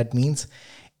जवानी. That means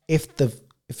if the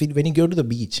when you go to the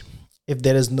beach, if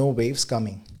there is no waves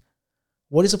coming,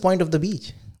 what is the point of the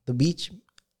beach? The beach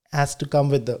has to come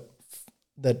with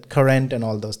the current and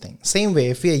all those things. Same way,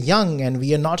 if we are young and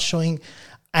we are not showing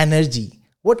energy,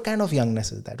 what kind of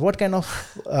youngness is that? What kind of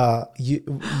what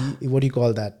do you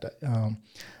call that?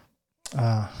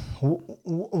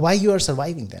 Why you are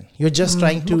surviving then? You're just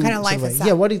trying to what kind of life survive. Is that?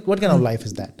 Yeah, what kind of life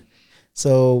is that?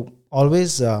 So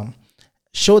always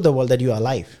show the world that you are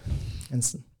alive.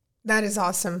 That is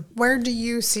awesome. Where do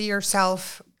you see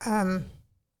yourself?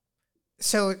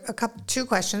 So two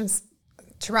questions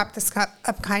to wrap this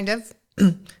up kind of.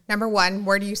 Number one,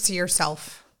 where do you see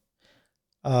yourself?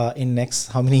 In next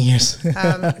how many years?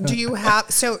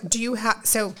 So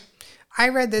I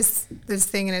read this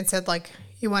thing and it said like,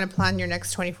 you want to plan your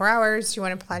next 24 hours, you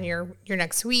want to plan your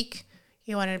next week,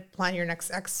 you want to plan your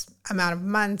next X amount of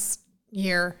months,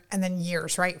 year, and then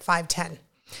years, right? 5, 10.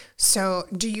 So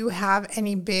do you have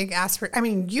any big aspirations? I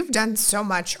mean, you've done so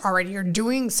much already. You're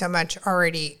doing so much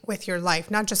already with your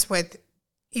life, not just with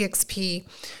EXP,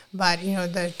 but,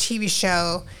 the TV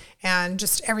show and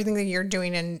just everything that you're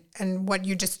doing and what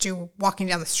you just do walking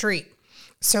down the street.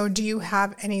 So do you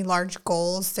have any large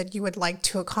goals that you would like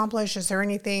to accomplish? Is there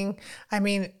anything,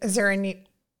 is there any?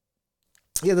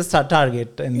 Yeah, that's our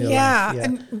target in your life.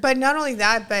 Yeah. But not only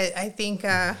that, but I think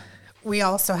we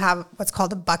also have what's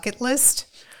called a bucket list.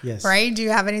 Yes. Right? Do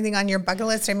you have anything on your bucket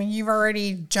list? I mean, you've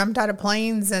already jumped out of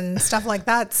planes and stuff like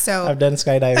that. So I've done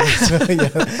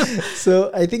skydiving.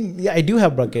 So I think, I do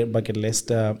have bucket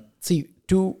list. See,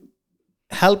 to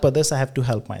help others, I have to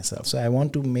help myself. So I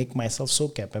want to make myself so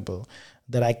capable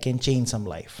that I can change some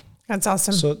life. That's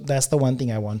awesome. So that's the one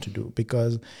thing I want to do,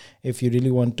 because if you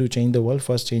really want to change the world,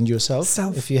 first change yourself.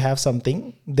 If you have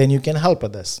something, then you can help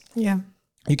others. Yeah.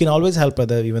 You can always help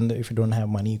others, even though if you don't have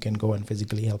money, you can go and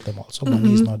physically help them also.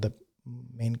 Money is not the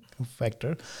main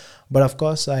factor. But of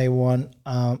course, I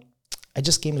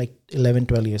just came like 11,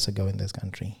 12 years ago in this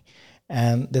country.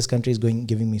 And this country is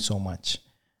giving me so much.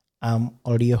 I'm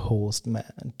already a host,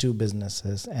 2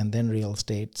 businesses, and then real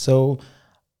estate. So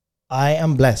I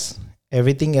am blessed.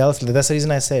 Everything else, that's the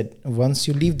reason I said, once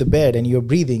you leave the bed and you're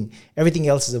breathing, everything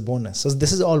else is a bonus. So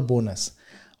this is all bonus.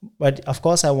 But of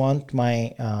course, I want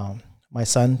my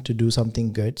son to do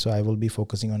something good. So I will be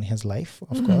focusing on his life,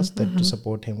 of course, to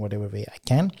support him whatever way I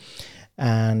can.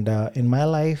 And in my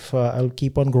life, I'll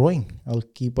keep on growing.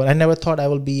 I never thought I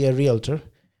will be a realtor.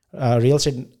 Real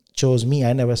estate chose me.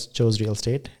 I never chose real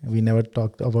estate. We never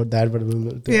talked about that, but we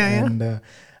will do. And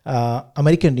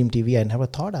American Dream TV, I never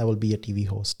thought I will be a TV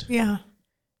host. Yeah.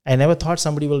 I never thought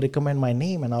somebody will recommend my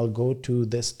name and I'll go to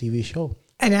this TV show.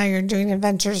 And now you're doing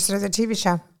adventures through the TV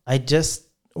show. I just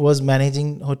was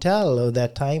managing hotel at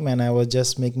that time and I was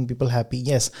just making people happy.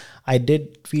 Yes, I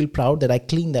did feel proud that I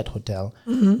cleaned that hotel,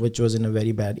 which was in a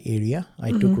very bad area.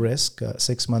 I took risk.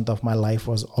 6 months of my life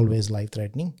was always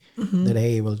life-threatening. That,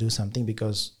 hey, I will do something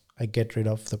because I get rid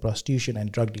of the prostitution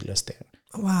and drug dealers there.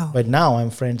 Wow. But now I'm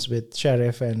friends with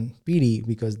Sheriff and PD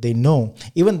because they know,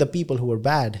 even the people who were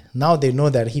bad, now they know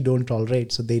that he don't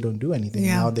tolerate, so they don't do anything.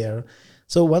 Yeah. Now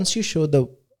so once you show the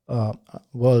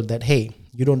world that, hey,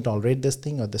 you don't tolerate this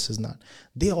thing or this is not,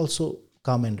 they also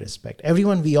come and respect.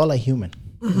 Everyone, we all are human.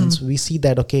 Once we see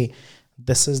that, okay,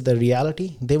 this is the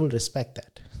reality, they will respect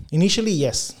that. Initially,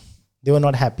 yes, they were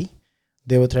not happy.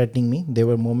 They were threatening me. There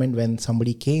were moments when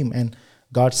somebody came and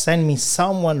God sent me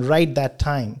someone right that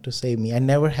time to save me. I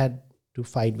never had to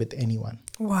fight with anyone.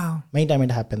 Wow. Many times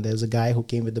it happened. There's a guy who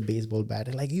came with a baseball bat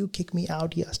and like, you kicked me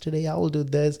out yesterday, I will do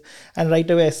this. And right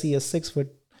away I see a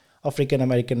 6-foot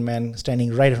African-American man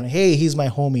standing right in front. Hey, he's my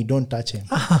homie, don't touch him.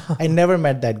 I never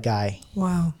met that guy.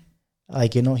 Wow.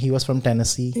 Like, he was from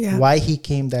Tennessee. Yeah. Why he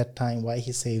came that time, why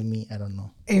he saved me, I don't know.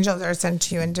 Angels are sent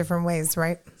to you in different ways,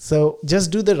 right? So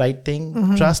just do the right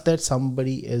thing. Trust that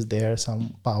somebody is there,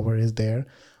 some power is there,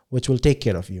 which will take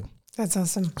care of you. That's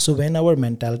awesome. So when our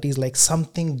mentality is like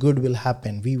something good will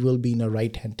happen, we will be in a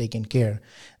right hand taken care,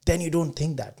 then you don't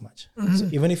think that much. So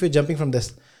even if you're jumping from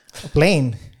this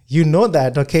plane, you know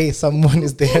that, okay, someone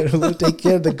is there who will take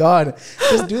care of the God.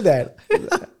 Just do that.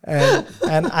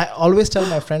 And I always tell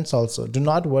my friends also, do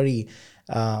not worry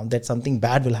that something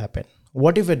bad will happen.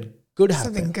 What if it could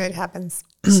happen? Something good happens.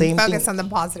 Same Focus thing. on the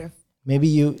positive. Maybe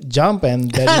you jump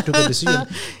and then you took a decision.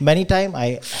 Many times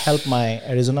I helped my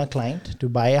Arizona client to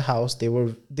buy a house. They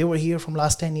were here from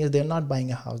last 10 years. They're not buying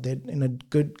a house. They're in a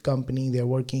good company. They're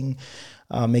working,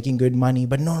 making good money.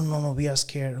 But no, we are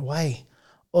scared. Why?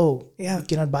 Oh, yeah, you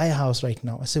cannot buy a house right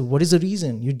now. I said, what is the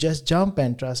reason? You just jump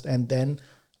and trust. And then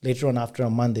later on, after a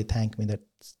month, they thank me that,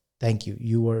 thank you.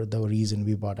 You were the reason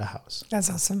we bought a house. That's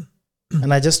awesome.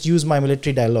 And I just use my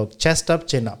military dialogue, chest up,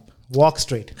 chin up, walk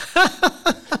straight.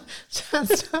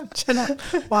 Chest up, chin up,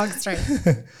 walk straight.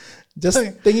 Just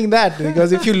thinking that,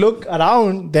 because if you look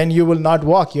around, then you will not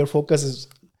walk. Your focus is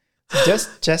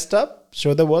just chest up,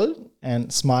 show the world,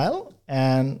 and smile,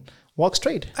 and walk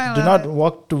straight. Do not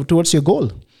walk towards your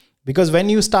goal. Because when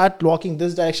you start walking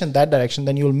this direction, that direction,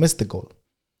 then you will miss the goal.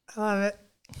 I love it.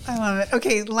 I love it.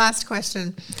 Okay, last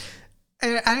question.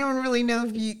 I don't really know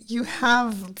if you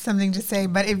have something to say,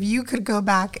 but if you could go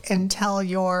back and tell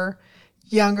your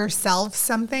younger self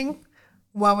something,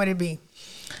 what would it be?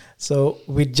 So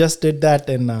we just did that,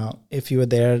 and if you were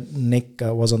there, Nick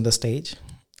was on the stage.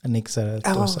 Nick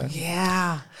Saratosa. Oh,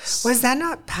 yeah. Was that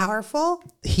not powerful?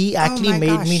 He actually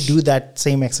made me do that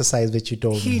same exercise which you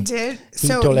told me. He did?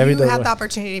 So you had the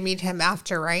opportunity to meet him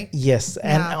after, right? Yes.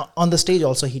 And on the stage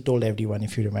also, he told everyone,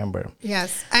 if you remember.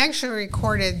 Yes. I actually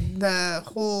recorded the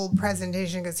whole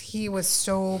presentation because he was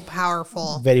so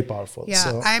powerful. Very powerful. Yeah.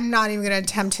 So I'm not even going to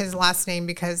attempt his last name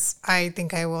because I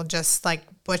think I will just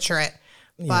butcher it.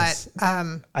 But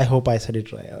I hope I said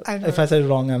it right. If I said it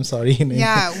wrong, I'm sorry.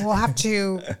 Yeah, we'll have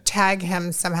to tag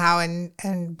him somehow.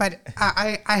 But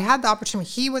I had the opportunity.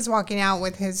 He was walking out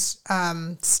with his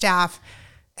staff,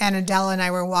 and Adela and I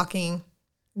were walking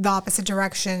the opposite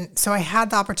direction. So I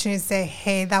had the opportunity to say,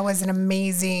 "Hey, that was an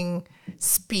amazing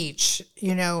speech,"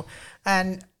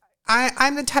 And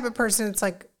I'm the type of person. It's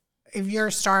like, if you're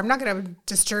a star, I'm not going to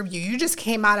disturb you. You just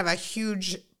came out of a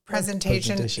huge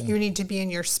presentation. You need to be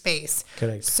in your space.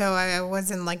 Correct. So I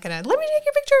wasn't gonna let me take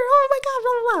your picture. Oh my god,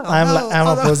 blah blah blah. I'm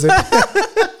opposite.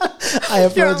 I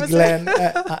approached Glenn.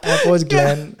 I approached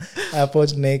Glenn. I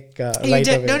approached Nick. Right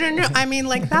away. No. I mean,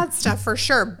 that stuff for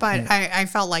sure. But I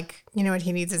felt like, he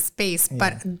needs his space.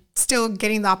 But still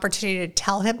getting the opportunity to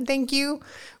tell him thank you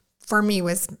for me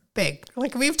was big.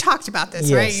 We've talked about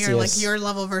this, right? You're your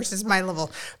level versus my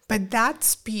level. But that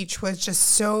speech was just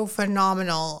so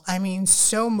phenomenal. I mean,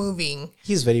 so moving.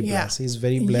 He's very blessed. He's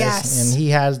very blessed. And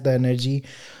he has the energy.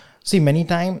 See, many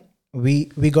times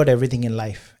we got everything in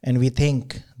life and we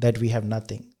think that we have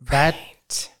nothing. That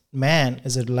man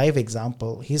is a live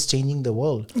example. He's changing the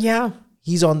world. Yeah.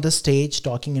 He's on the stage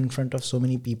talking in front of so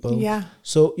many people. Yeah.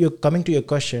 So you're coming to your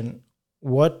question,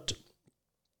 what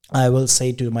I will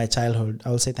say to my childhood, I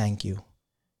will say thank you.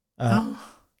 I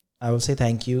will say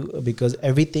thank you because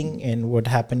everything and what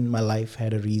happened in my life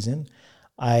had a reason.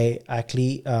 I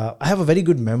actually, I have a very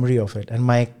good memory of it. And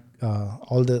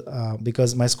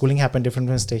because my schooling happened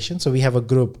different stations. So we have a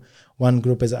group. One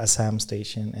group is Assam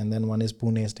station and then one is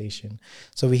Pune station.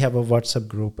 So we have a WhatsApp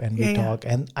group and we talk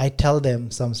and I tell them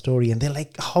some story and they're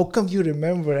like, how come you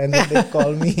remember? And then they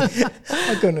call me.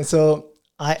 So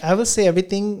I will say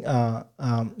everything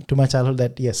to my childhood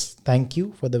that, yes, thank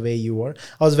you for the way you were.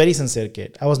 I was a very sincere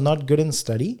kid. I was not good in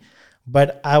study,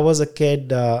 but I was a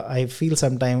kid. I feel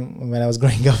sometime when I was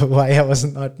growing up why I was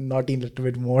not naughty a little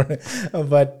bit more.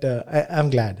 But I'm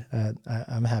glad.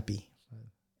 I'm happy.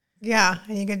 Yeah,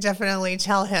 and you could definitely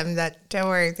tell him that, don't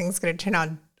worry, things going to turn out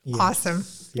awesome.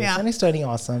 Yes, yeah. And it's turning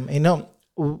awesome.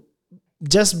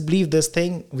 Just believe this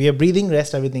thing. We are breathing,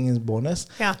 rest, everything is bonus.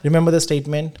 Yeah. Remember the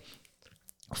statement.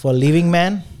 For living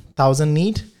man, 1,000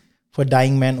 need. For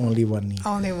dying man, only one need.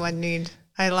 Only one need.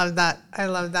 I love that.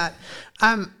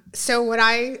 So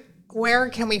where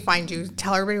can we find you?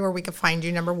 Tell everybody where we can find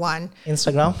you, number one.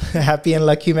 Instagram, Happy and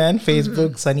Lucky Man.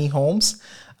 Facebook, Sunny Homes.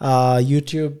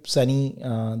 YouTube, Sunny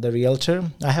the Realtor.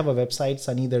 I have a website,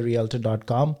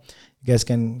 sunnytherealtor.com. You guys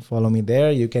can follow me there.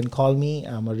 You can call me.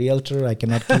 I'm a realtor. I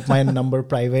cannot keep my number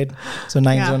private. So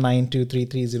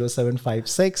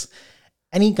 909-233-0756.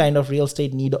 Any kind of real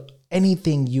estate need,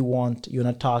 anything you want, you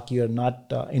want to talk, you're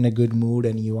not in a good mood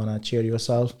and you want to cheer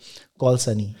yourself, call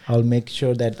Sunny. I'll make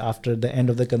sure that after the end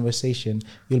of the conversation,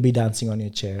 you'll be dancing on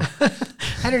your chair.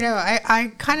 I don't know.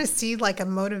 I kind of see a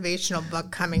motivational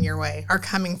book coming your way or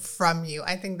coming from you.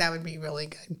 I think that would be really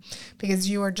good because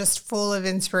you are just full of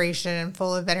inspiration and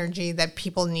full of energy that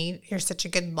people need. You're such a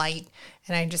good light.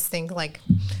 And I just think I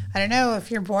don't know, if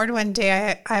you're bored one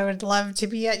day, I would love to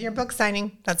be at your book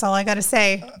signing. That's all I got to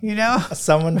say,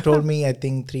 Someone told me, I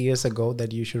think 3 years ago,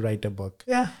 that you should write a book.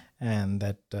 Yeah. And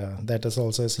that is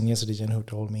also a senior citizen who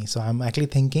told me. So I'm actually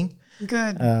thinking.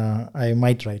 Good. I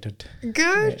might write it.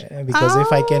 Good. Because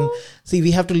if I can, see,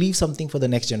 we have to leave something for the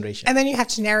next generation. And then you have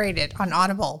to narrate it on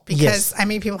Audible because,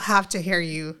 people have to hear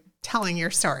you telling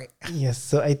your story. Yes.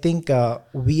 So I think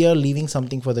we are leaving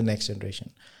something for the next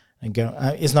generation.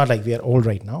 It's not like we are old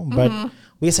right now, but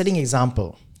we are setting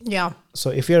example. Yeah. So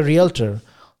if you're a realtor,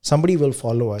 somebody will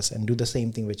follow us and do the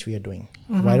same thing which we are doing.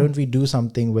 Why don't we do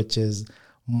something which is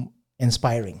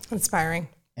inspiring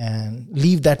and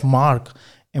leave that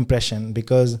impression?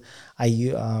 Because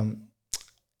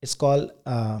It's called,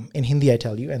 in Hindi I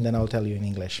tell you, and then I'll tell you in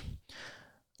English.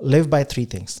 Live by 3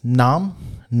 things: Naam,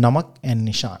 Namak, and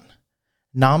Nishan.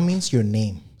 Naam means your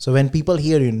name. So when people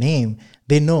hear your name,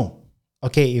 they know,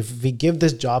 okay, if we give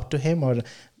this job to him, or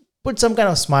put some kind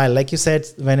of smile. Like you said,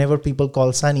 whenever people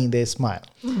call Sunny, they smile.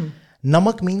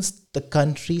 Namak means the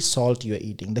country salt you're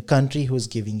eating, the country who's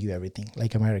giving you everything,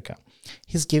 like America.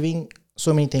 He's giving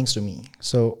so many things to me.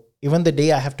 So even the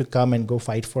day I have to come and go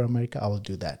fight for America, I will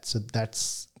do that. So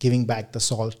that's giving back the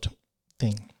salt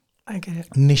thing. I get it.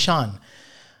 Nishan.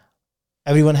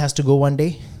 Everyone has to go one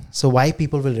day. So why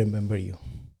people will remember you?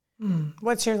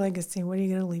 What's your legacy? What are you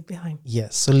going to leave behind?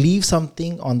 Yes. So leave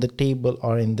something on the table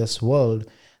or in this world.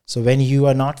 So when you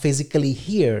are not physically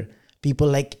here, people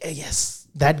like, yes,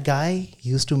 that guy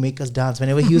used to make us dance.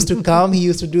 Whenever he used to come, he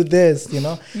used to do this,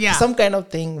 Yeah. Some kind of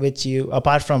thing which you,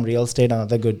 apart from real estate,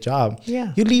 another good job,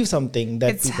 Yeah. you leave something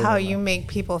that It's people how remember. you make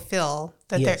people feel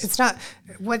that Yes. it's not,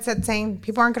 what's that saying?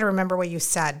 People aren't going to remember what you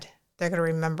said. They're going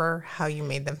to remember how you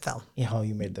made them feel. Yeah, how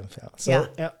you made them feel. So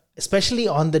especially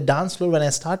on the dance floor when I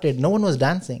started, no one was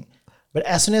dancing. But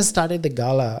as soon as I started the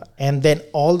gala, and then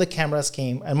all the cameras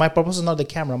came, and my purpose is not the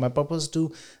camera, my purpose is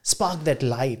to spark that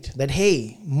light, that,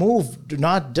 hey, move, do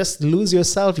not just lose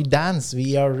yourself, you dance.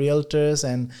 We are realtors,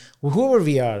 and whoever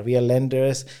we are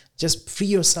lenders, just free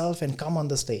yourself and come on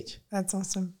the stage. That's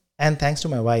awesome. And thanks to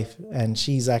my wife, and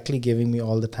she's actually giving me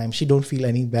all the time. She don't feel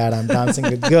any bad. I'm dancing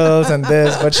with girls and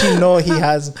this, but she know he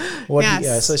has what he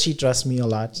has. So she trusts me a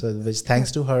lot. So which,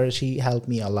 thanks to her, she helped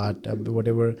me a lot.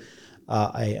 Whatever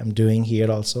I am doing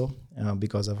here also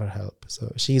because of her help.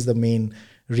 So she's the main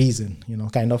reason,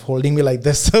 kind of holding me like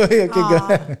this. So okay, go.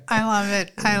 I love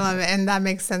it. I love it. And that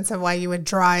makes sense of why you would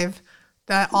drive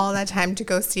all that time to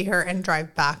go see her and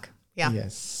drive back. Yeah.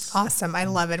 Yes. Awesome. I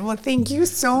love it. Well, thank you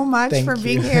so much for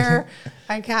being here.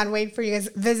 I can't wait for you guys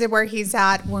to visit where he's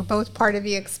at. We're both part of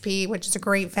EXP, which is a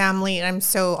great family. And I'm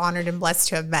so honored and blessed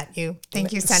to have met you.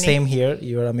 Thank you, Sunny. Same here.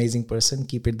 You're an amazing person.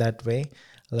 Keep it that way.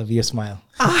 I love your smile.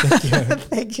 Thank you.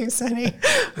 Thank you, Sunny.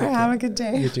 All right, have a good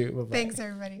day. You too. Bye-bye. Thanks,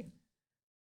 everybody.